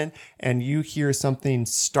headsets again, and you hear something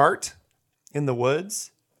start in the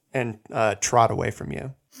woods and trot away from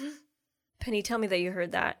you. Penny, tell me that you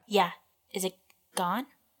heard that. Yeah. Is it gone?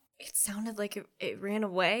 It sounded like it ran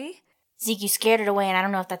away. Zeke, you scared it away, and I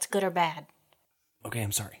don't know if that's good or bad. Okay,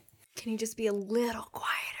 I'm sorry. Can you just be a little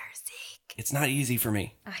quieter, Zeke? It's not easy for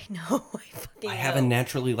me. I know. I fucking I know. have a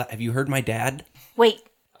naturally. Have you heard my dad? Wait.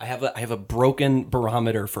 I have a broken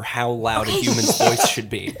barometer for how loud a human's voice should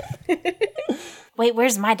be. Wait,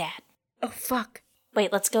 where's my dad? Oh, fuck.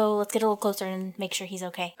 Wait, let's get a little closer and make sure he's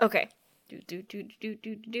okay. Okay.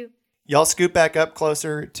 Do. Y'all scoot back up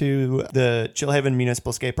closer to the Chillhaven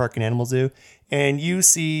Municipal Skate Park and Animal Zoo, and you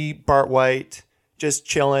see Bart White just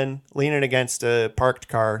chilling, leaning against a parked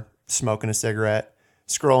car, smoking a cigarette,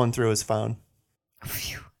 scrolling through his phone.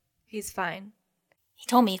 Phew. He's fine. He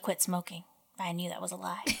told me he quit smoking. I knew that was a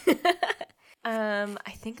lie.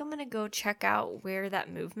 I think I'm gonna go check out where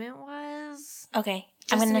that movement was. Okay.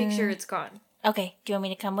 Just to make sure it's gone. Okay. Do you want me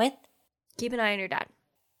to come with? Keep an eye on your dad.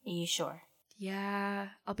 Are you sure? Yeah,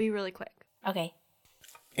 I'll be really quick. Okay.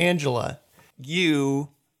 Angela,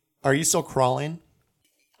 are you still crawling?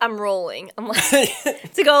 I'm rolling. I'm like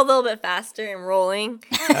to go a little bit faster and rolling.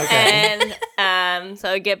 Okay. And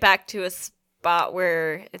so I get back to a spot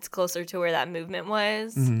where it's closer to where that movement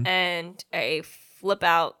was, and I flip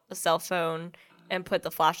out the cell phone and put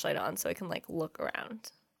the flashlight on so I can like look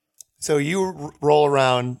around. So you roll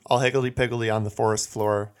around all higgledy-piggledy on the forest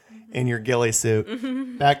floor in your ghillie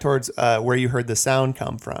suit back towards where you heard the sound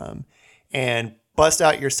come from, and bust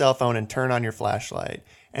out your cell phone and turn on your flashlight.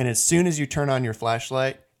 And as soon as you turn on your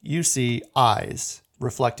flashlight, you see eyes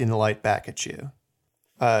reflecting the light back at you.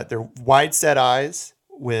 They're wide-set eyes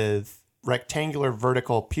with rectangular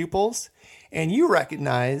vertical pupils, and you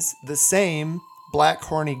recognize the same black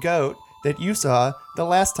horny goat that you saw the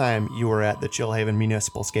last time you were at the Chillhaven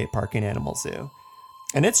Municipal Skate Park and Animal Zoo.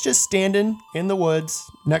 And it's just standing in the woods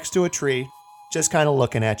next to a tree, just kind of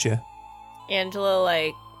looking at you. Angela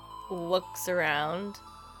like looks around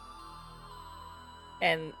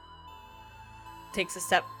and takes a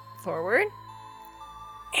step forward.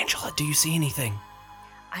 Angela, do you see anything?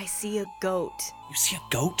 I see a goat. You see a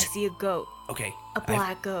goat? I see a goat. Okay. A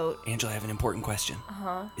black goat. Angela, I have an important question.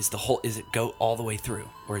 Uh-huh. Is it goat all the way through?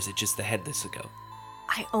 Or is it just the head that's a goat?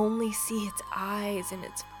 I only see its eyes and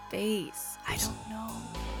its face. I don't know.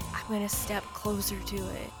 I'm gonna step closer to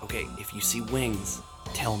it. Okay, if you see wings,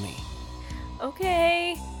 tell me.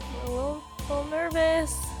 Okay. I'm a little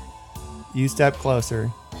nervous. You step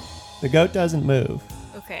closer. The goat doesn't move.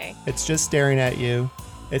 Okay. It's just staring at you.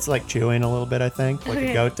 It's like chewing a little bit, I think, like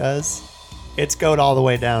Okay. a goat does. It's goat all the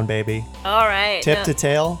way down, baby. All right. Tip no, to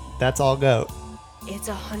tail, that's all goat. It's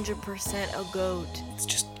 100% a goat. It's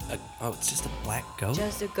just a black goat?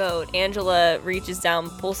 Just a goat. Angela reaches down,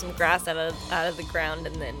 pulls some grass out of the ground,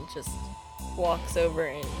 and then just walks over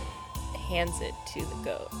and hands it to the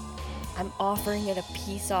goat. I'm offering it a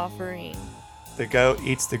peace offering. The goat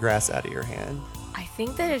eats the grass out of your hand. I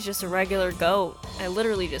think that it's just a regular goat. I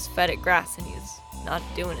literally just fed it grass and he's not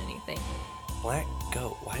doing anything. Black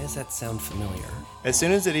goat. Why does that sound familiar? As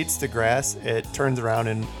soon as it eats the grass, it turns around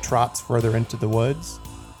and trots further into the woods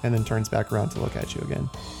and then turns back around to look at you again.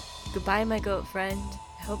 Goodbye, my goat friend.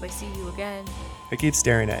 I hope I see you again. It keeps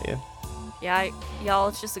staring at you. Yeah, y'all,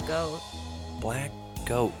 it's just a goat. Black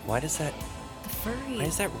goat. Why is that The why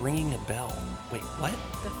is furry. that ringing a bell? Wait, what?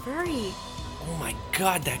 The furry. Oh my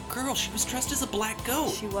god, that girl, she was dressed as a black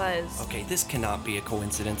goat. She was. Okay, this cannot be a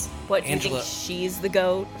coincidence. What, do you Angela, think she's the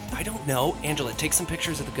goat? I don't know. Angela, take some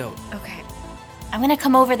pictures of the goat. Okay. I'm gonna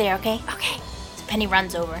come over there, okay? Okay. So Penny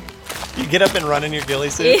runs over. You get up and run in your ghillie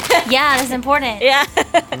suit? Yeah, that's important. Yeah.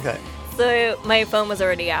 Okay. So my phone was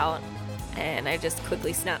already out, and I just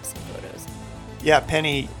quickly snapped some photos. Yeah,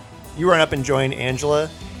 Penny, you run up and join Angela,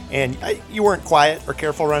 and you weren't quiet or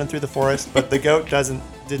careful running through the forest, but the goat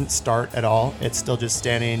didn't start at all. It's still just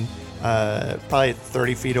standing probably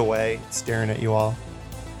 30 feet away, staring at you all.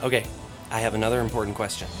 Okay, I have another important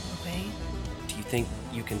question. Okay. Do you think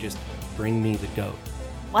you can just bring me the goat?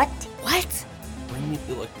 What? What? Bring me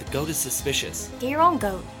look, the goat is suspicious. Get your own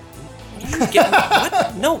goat.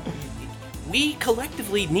 What? No. We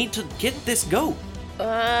collectively need to get this goat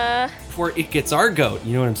before it gets our goat.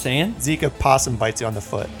 You know what I'm saying? Zeke, a possum bites you on the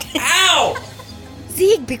foot. Ow!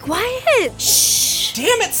 Zeke, be quiet!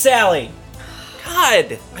 Damn it, Sally!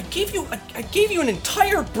 God, I gave you an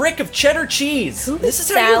entire brick of cheddar cheese. Who This is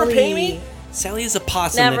is how you repay Sally? me? Sally is a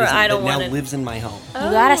possum Never, that I don't now wanna- lives in my home.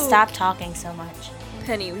 You gotta stop talking so much.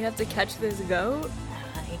 Penny, we have to catch this goat?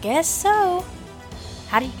 I guess so.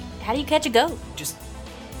 How do you catch a goat? Just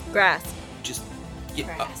Grass. yeah,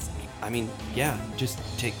 Grass. just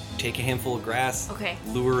take a handful of grass. Okay.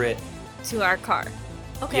 Lure it. To our car.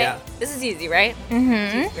 Okay. Yeah. This is easy, right? Mm-hmm.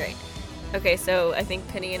 This is great. Okay, so I think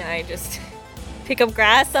Penny and I just pick up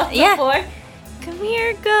grass off Yeah. the floor. Come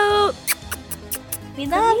here, goat. We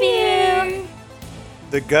love you.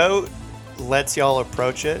 The goat lets y'all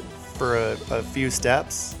approach it for a few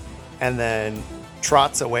steps and then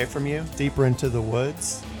trots away from you deeper into the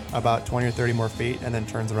woods, about 20 or 30 more feet, and then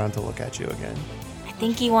turns around to look at you again. I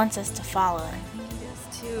think he wants us to follow him. I think it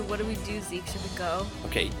is too. What do we do, Zeke? Should we go?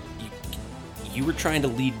 Okay, you were trying to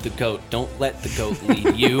lead the goat. Don't let the goat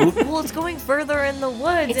lead you. Well, it's going further in the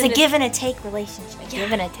woods. It's a give and a take relationship. A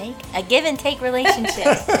give and a take? A give and take relationship.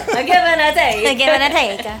 A give and a take. A give and a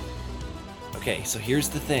take. Okay, so here's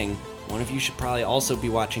the thing. One of you should probably also be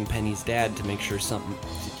watching Penny's dad to make sure something.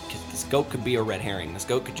 Because this goat could be a red herring. This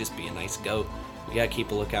goat could just be a nice goat. We gotta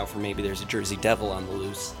keep a lookout for maybe there's a Jersey Devil on the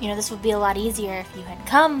loose. You know, this would be a lot easier if you had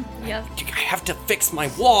come. Yep. I have to fix my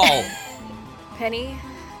wall. Penny,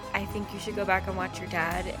 I think you should go back and watch your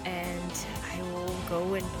dad, and I will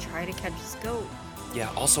go and try to catch this goat. Yeah,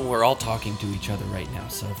 also, we're all talking to each other right now,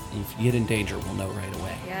 so if you get in danger, we'll know right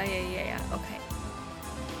away. Yeah. Okay.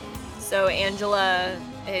 So Angela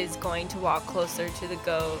is going to walk closer to the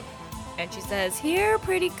goat, and she says, "Here,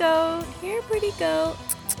 pretty goat. Here, pretty goat."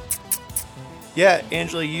 Yeah,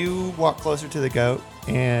 Angela, you walk closer to the goat,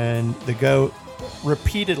 and the goat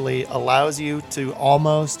repeatedly allows you to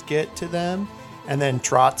almost get to them, and then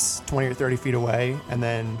trots 20 or 30 feet away, and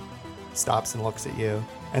then stops and looks at you,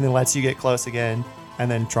 and then lets you get close again, and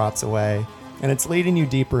then trots away. And it's leading you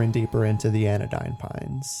deeper and deeper into the Anodyne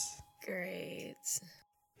Pines. Great.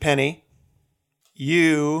 Penny,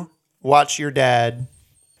 you watch your dad,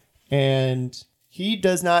 and he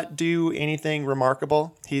does not do anything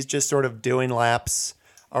remarkable. He's just sort of doing laps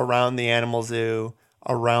around the animal zoo,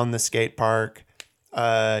 around the skate park.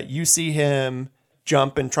 You see him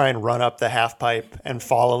jump and try and run up the half pipe and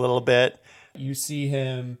fall a little bit. You see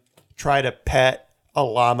him try to pet a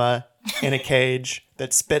llama in a cage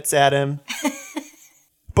that spits at him.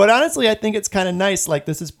 But honestly, I think it's kind of nice. Like,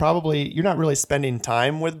 this is probably, you're not really spending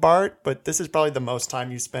time with Bart, but this is probably the most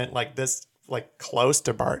time you spent like this, like close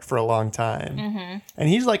to Bart for a long time. Mm-hmm. And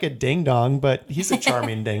he's like a ding dong, but he's a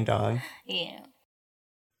charming ding dong. Yeah.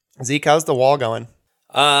 Zeke, how's the wall going?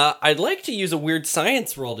 I'd like to use a weird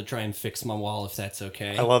science roll to try and fix my wall, if that's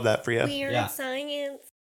okay. I love that for you. Weird Yeah. science.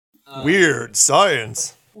 Weird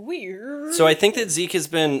science. Weird. So I think that Zeke has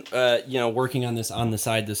been, working on this on the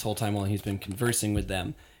side this whole time while he's been conversing with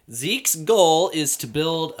them. Zeke's goal is to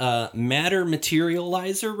build a matter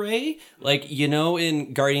materializer ray. Like,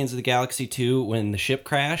 in Guardians of the Galaxy 2 when the ship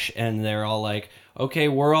crashed and they're all like, okay,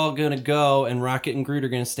 we're all going to go and Rocket and Groot are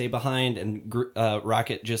going to stay behind. And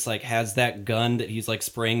Rocket just like has that gun that he's like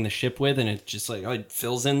spraying the ship with and it just like it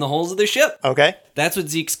fills in the holes of the ship. Okay. That's what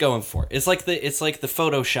Zeke's going for. It's like the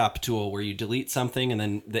Photoshop tool where you delete something and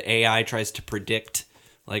then the AI tries to predict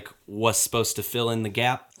like what's supposed to fill in the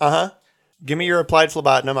gap. Uh-huh. Give me your applied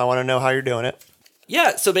phlebotinum. I want to know how you're doing it.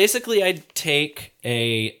 Yeah, so basically I'd take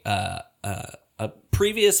a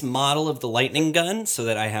previous model of the lightning gun so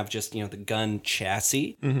that I have just, the gun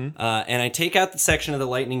chassis. Mm-hmm. And I take out the section of the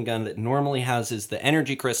lightning gun that normally houses the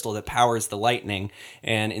energy crystal that powers the lightning.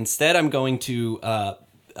 And instead I'm going to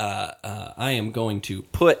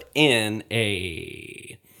put in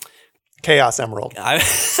a Chaos Emerald.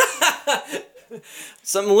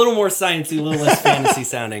 Something a little more sciencey, a little less fantasy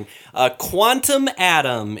sounding. Quantum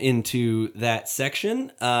atom into that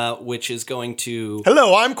section, which is going to...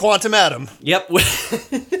 Hello, I'm Quantum Atom. Yep.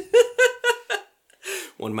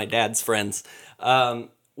 One of my dad's friends.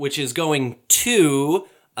 Which is going to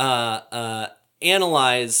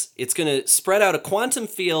analyze... It's going to spread out a quantum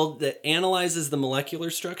field that analyzes the molecular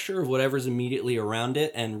structure of whatever's immediately around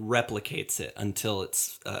it and replicates it until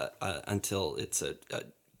it's a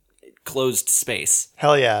closed space.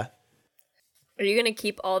 Hell yeah. Are you gonna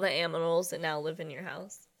keep all the animals that now live in your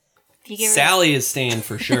house? If you get rid- Sally is staying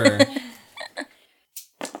for sure.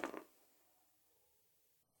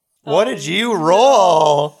 What did you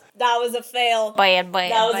roll? That was a fail. Bad.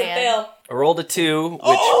 That was a fail. I rolled a 2,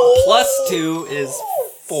 which plus 2 is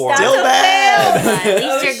 4. Still bad. At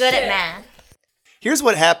least you're good at math. Here's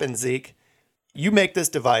what happens, Zeke. You make this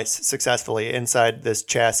device successfully inside this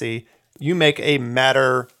chassis. You make a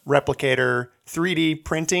matter replicator 3D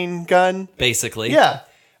printing gun. Basically. Yeah.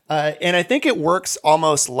 And I think it works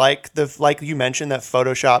almost like you mentioned, that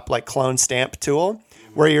Photoshop like clone stamp tool,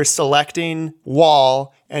 where you're selecting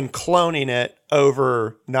wall and cloning it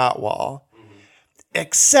over not wall.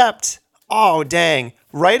 Except, oh dang,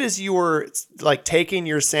 right as you were like taking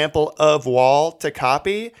your sample of wall to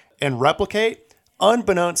copy and replicate,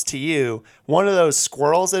 unbeknownst to you, one of those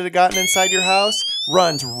squirrels that had gotten inside your house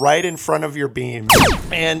runs right in front of your beam.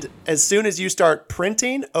 And as soon as you start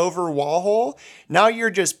printing over wall hole, now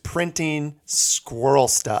you're just printing squirrel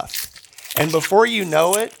stuff. And before you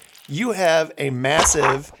know it, you have a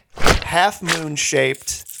massive half-moon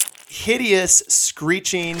shaped, hideous,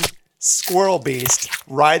 screeching squirrel beast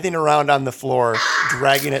writhing around on the floor,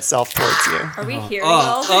 dragging itself towards you. Are we hearing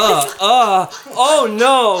all this? Oh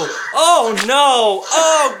no! Oh no!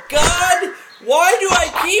 Oh God! Why do I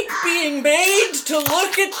keep being made to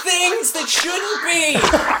look at things that shouldn't be?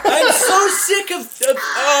 I'm so sick of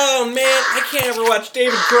oh man, I can't ever watch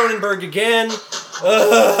David Cronenberg again.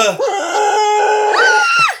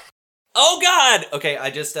 Oh God! Okay, I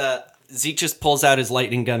just Zeke just pulls out his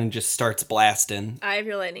lightning gun and just starts blasting. I have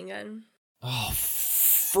your lightning gun. Oh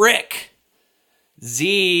frick!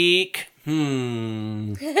 Zeke. So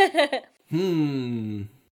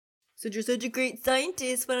you're such a great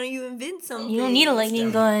scientist. Why don't you invent something? You don't need a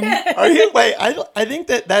lightning gun. Are you? Wait, I think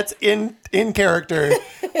that's in character.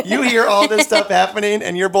 You hear all this stuff happening,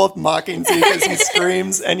 and you're both mocking Zeke as he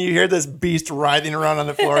screams, and you hear this beast writhing around on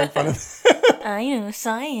the floor in front of. I know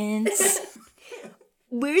science.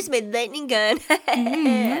 Where's my lightning gun?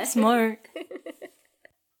 That's smart.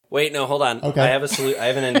 Wait, no, hold on. Okay. I have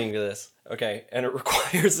an ending to this. Okay, and it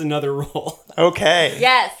requires another roll. Okay.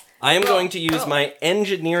 Yes. I am going to use my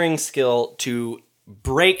engineering skill to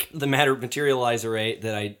break the matter materializer array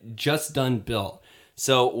that I just done built.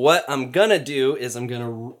 So what I'm gonna do is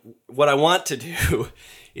what I want to do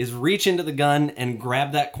is reach into the gun and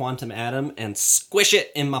grab that quantum atom and squish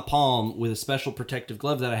it in my palm with a special protective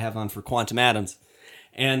glove that I have on for quantum atoms.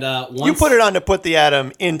 And once You put it on to put the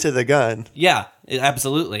atom into the gun. Yeah,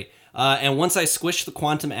 absolutely. And once I squish the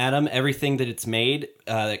quantum atom, everything that it's made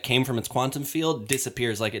that came from its quantum field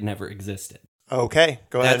disappears like it never existed. Okay,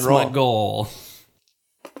 go ahead That's and roll. my goal.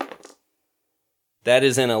 That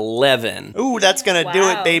is an 11. Ooh, that's gonna do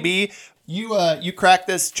Wow. it, baby. You crack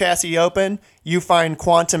this chassis open. You find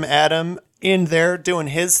Quantum Atom in there doing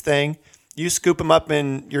his thing. You scoop him up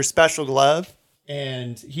in your special glove,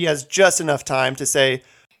 and he has just enough time to say,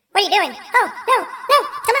 What are you doing? Oh, no, no.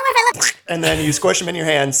 Come on, what if I look? and then you squish him in your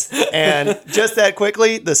hands, and just that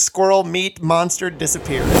quickly, the squirrel meat monster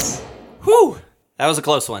disappears. Whew! That was a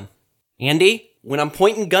close one. Andy, when I'm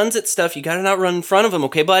pointing guns at stuff, you gotta not run in front of them,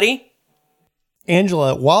 okay, buddy?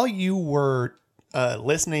 Angela, while you were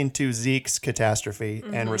listening to Zeke's catastrophe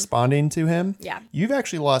and responding to him, you've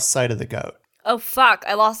actually lost sight of the goat. Oh, fuck.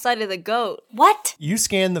 I lost sight of the goat. What? You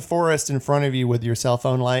scan the forest in front of you with your cell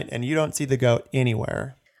phone light, and you don't see the goat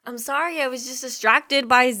anywhere. I'm sorry. I was just distracted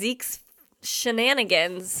by Zeke's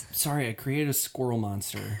shenanigans. Sorry, I created a squirrel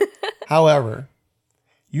monster. However,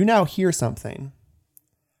 you now hear something.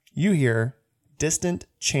 You hear distant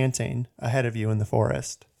chanting ahead of you in the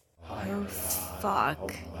forest. Oh,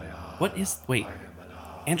 fuck. Wait.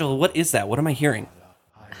 Angela, what is that? What am I hearing?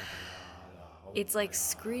 It's like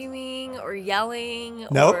screaming or yelling.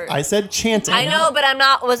 Nope, or... I said chanting. I know, but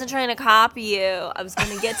wasn't trying to copy you. I was going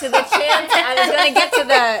to get to the chant. I was going to get to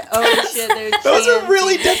the, oh shit, there's Those are chanting.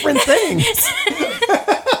 really different things.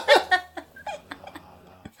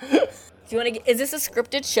 Do you want to? Is this a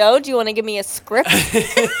scripted show? Do you want to give me a script?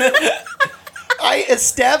 I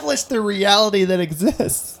established the reality that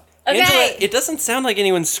exists. Okay. Angela, it doesn't sound like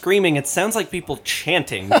anyone's screaming. It sounds like people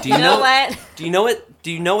chanting. Do you You know what?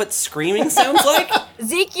 Do you know what screaming sounds like?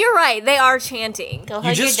 Zeke, you're right. They are chanting. Go You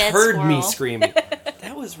hug your just dead heard me squirrel. screaming.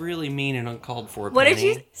 That was really mean and uncalled for. What did Penny.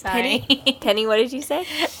 you? Sorry. Penny, what did you say?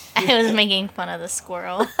 I was making fun of the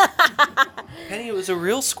squirrel. Penny, it was a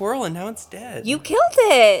real squirrel and now it's dead. You killed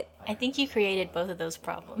it. I think you created both of those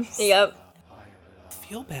problems. Yep. I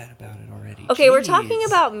feel bad about it already. Okay, we're Jeez. talking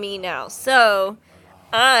about me now. So,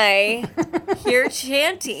 I hear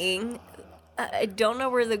chanting. I don't know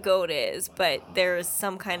where the goat is, but there is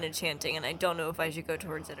some kind of chanting, and I don't know if I should go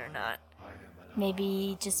towards it or not.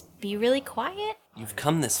 Maybe just be really quiet. You've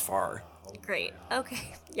come this far. Great.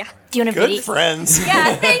 Okay. Yeah. Do you want a Good video? friends.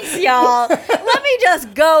 Yeah, thanks, y'all. Let me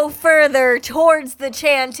just go further towards the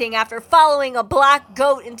chanting after following a black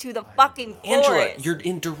goat into the fucking forest. Angela, you're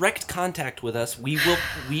in direct contact with us. We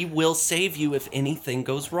will save you if anything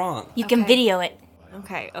goes wrong. You can Okay. video it.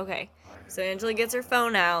 Okay. So Angela gets her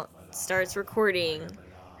phone out, starts recording.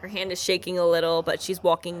 Her hand is shaking a little, but she's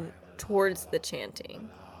walking towards the chanting.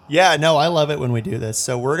 Yeah, no, I love it when we do this.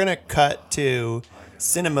 So we're going to cut to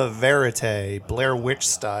cinema verite, Blair Witch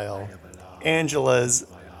style, Angela's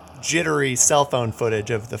jittery cell phone footage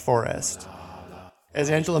of the forest. As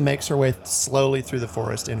Angela makes her way slowly through the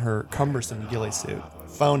forest in her cumbersome ghillie suit,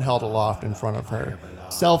 phone held aloft in front of her,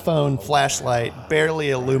 cell phone flashlight barely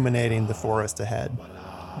illuminating the forest ahead.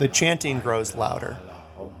 The chanting grows louder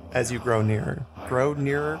as you grow nearer. Grow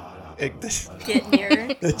nearer? Get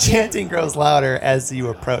nearer. The chanting grows louder as you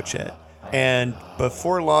approach it. And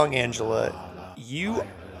before long, Angela, you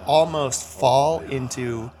almost fall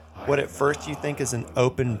into what at first you think is an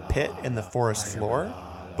open pit in the forest floor,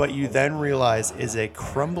 but you then realize is a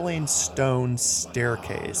crumbling stone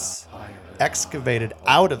staircase excavated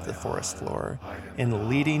out of the forest floor and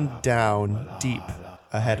leading down deep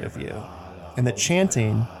ahead of you. And the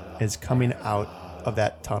chanting is coming out of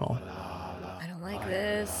that tunnel. I don't like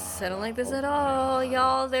this. I don't like this at all,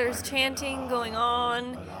 y'all. There's chanting going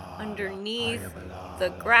on underneath the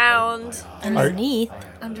ground. Underneath.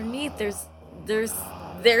 Underneath,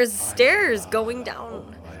 there's stairs going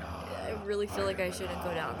down. I really feel like I shouldn't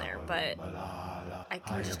go down there, but I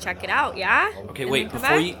can just check it out. Yeah. Okay, And wait. then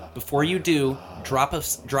come Before you do, drop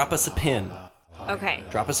us a pin. back? Okay.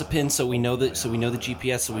 Drop us a pin so we know the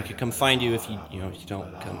GPS so we could come find you if you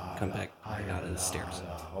don't come back out of the stairs.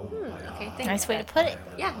 Okay. Thanks. Nice way to put it.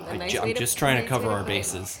 Yeah. a nice I'm way just trying to nice cover way our put it.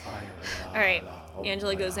 bases. All right.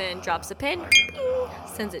 Angela goes in, drops a pin, bing,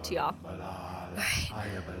 sends it to y'all. All right.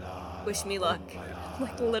 Wish me luck. I'm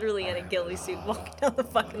like literally in a ghillie suit walking down the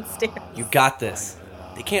fucking stairs. You got this.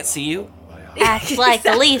 They can't see you. Act like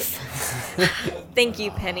a leaf. Thank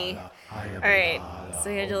you, Penny. All right. So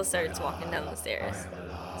Angela starts walking down the stairs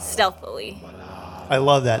stealthily. I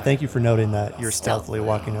love that. Thank you for noting that. You're stealthily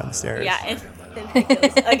walking down the stairs. Yeah, and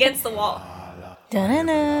it goes against the wall.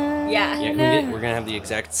 Da-na-na. Yeah. Yeah, we're gonna have the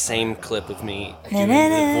exact same clip of me doing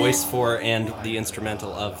the voice for and the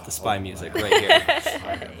instrumental of the spy music right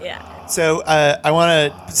here. Yeah. So I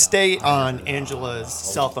want to stay on Angela's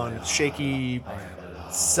cell phone, shaky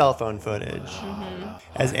cell phone footage,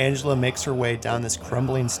 as Angela makes her way down this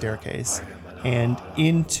crumbling staircase and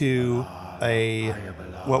into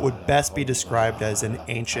what would best be described as an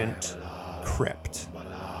ancient crypt.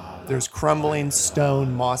 There's crumbling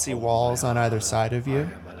stone, mossy walls on either side of you,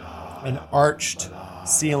 an arched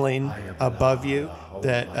ceiling above you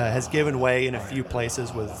that has given way in a few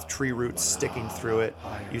places with tree roots sticking through it.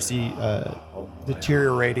 You see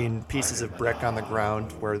deteriorating pieces of brick on the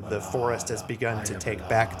ground where the forest has begun to take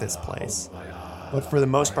back this place. But for the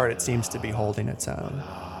most part, it seems to be holding its own.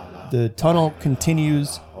 The tunnel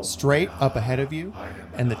continues straight up ahead of you,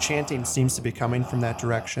 and the chanting seems to be coming from that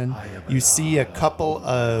direction. You see a couple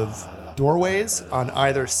of doorways on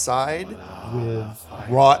either side with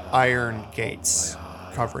wrought iron gates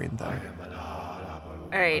covering them.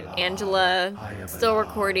 All right, Angela, still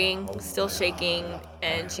recording, still shaking,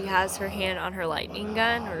 and she has her hand on her lightning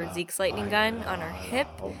gun, or Zeke's lightning gun, on her hip,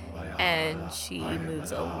 and she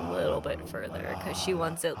moves a little bit further because she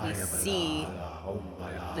wants to at least see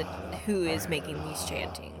who is making these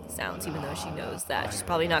chanting sounds, even though she knows that. She's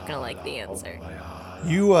probably not going to like the answer.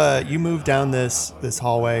 You move down this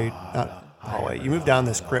hallway, you move down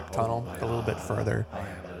this crypt tunnel a little bit further.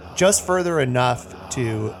 Just further enough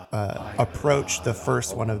to approach the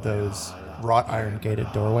first one of those wrought iron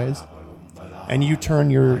gated doorways. And you turn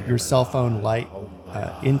your cell phone light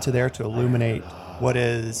into there to illuminate what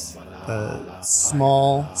is a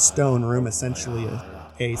small stone room, essentially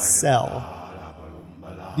a cell.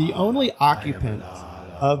 The only occupant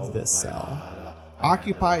of this cell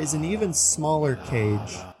occupies an even smaller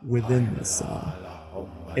cage within this cell.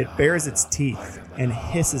 It bares its teeth and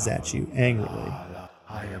hisses at you angrily.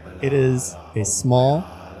 It is a small,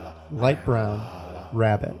 light brown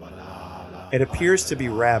rabbit. It appears to be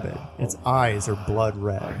rabid. Its eyes are blood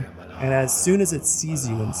red. And as soon as it sees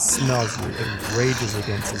you and smells you, it rages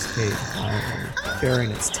against its cage violently,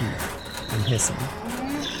 baring its teeth and hissing,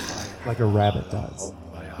 like a rabbit does.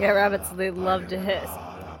 Yeah, rabbits, they love to hiss.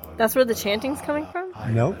 That's where the chanting's coming from?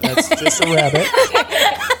 Nope, that's just a rabbit.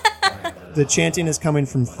 The chanting is coming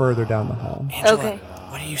from further down the hall. Angela, Okay.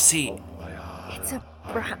 what do you see?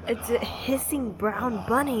 It's a hissing brown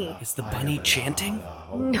bunny. Is the bunny chanting?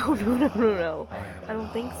 No. I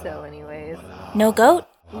don't think so, anyways. No goat?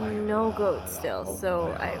 No goat still,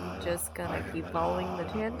 so I'm just gonna keep following the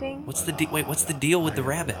chanting. What's the deal with the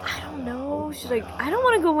rabbit? I don't know. I don't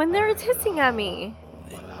want to go in there. It's hissing at me.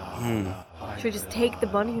 Should we just take the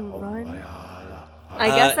bunny and run? I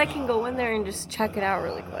guess I can go in there and just check it out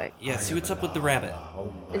really quick. Yeah, see what's up with the rabbit.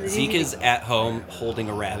 Zeke easy? is at home holding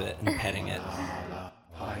a rabbit and petting it.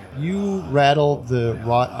 You rattle the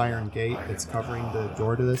wrought iron gate that's covering the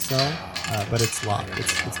door to this cell, but it's locked.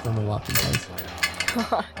 It's firmly locked in place.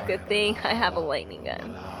 Good thing I have a lightning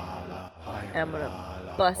gun. I'm gonna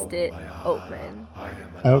bust it open.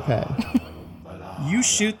 Okay. You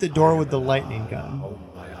shoot the door with the lightning gun,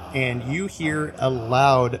 and you hear a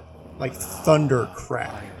loud, like, thunder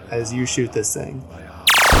crack as you shoot this thing.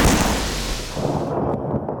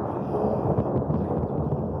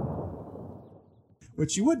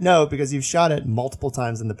 Which you would know because you've shot it multiple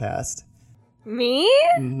times in the past. Me?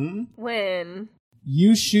 Mm-hmm. When?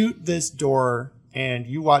 You shoot this door, and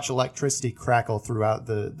you watch electricity crackle throughout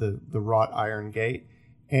the wrought iron gate,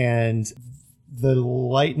 and the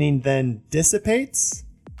lightning then dissipates,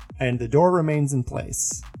 and the door remains in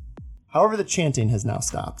place. However, the chanting has now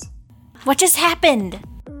stopped. What just happened?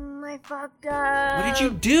 I fucked up. What did you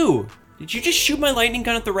do? Did you just shoot my lightning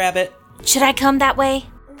gun at the rabbit? Should I come that way?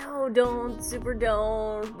 No, don't,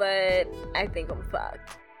 but I think I'm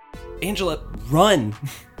fucked. Angela, run!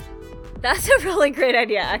 That's a really great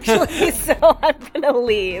idea, actually, so I'm gonna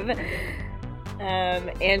leave.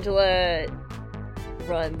 Angela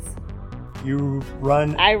runs. You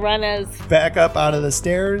run. I run as... Back up out of the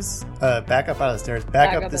stairs, back up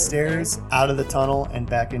the stairs, out of the tunnel, and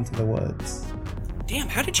back into the woods. Damn,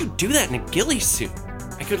 how did you do that in a ghillie suit?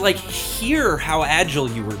 I could, hear how agile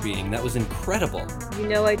you were being. That was incredible. You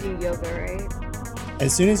know I do yoga, right?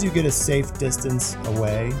 As soon as you get a safe distance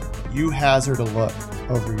away, you hazard a look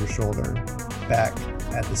over your shoulder back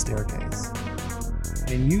at the staircase.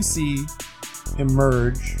 And you see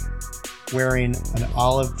emerge, wearing an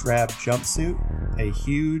olive drab jumpsuit, a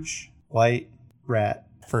huge white rat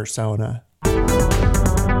fursona.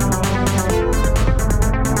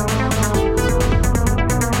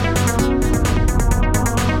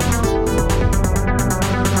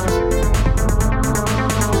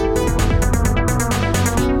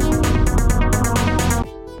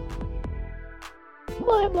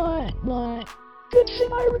 My. Good thing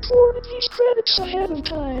I recorded these credits ahead of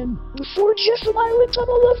time, before Jeff and I went on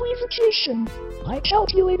a lovely vacation. I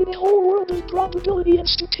calculated a whole world of probability and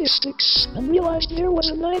statistics, and realized there was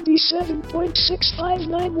a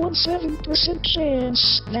 97.65917%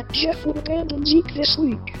 chance that Jeff would abandon Zeke this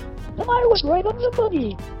week. And I was right on the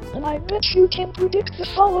money. And I bet you can predict the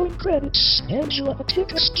following credits. Angela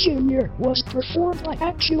Atticus Jr. was performed by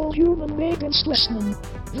actual human Megan Stressman.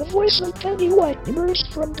 The voice of Penny White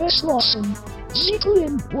emerged from Bess Lawson. Zeke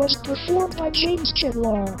Lynn was performed by James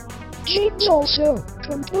Chedlar. James also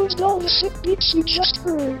composed all the sick beats you just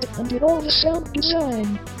heard and did all the sound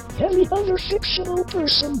design. Every other fictional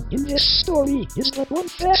person in this story is but one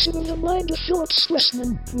facet of the mind of Philip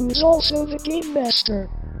Stressman, who is also the game master.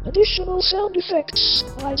 Additional sound effects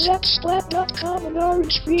by Zapsplat.com and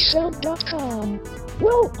OrangeFreeSound.com.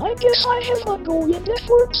 Well, I guess I have ongoing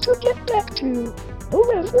efforts to get back to. Au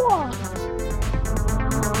revoir!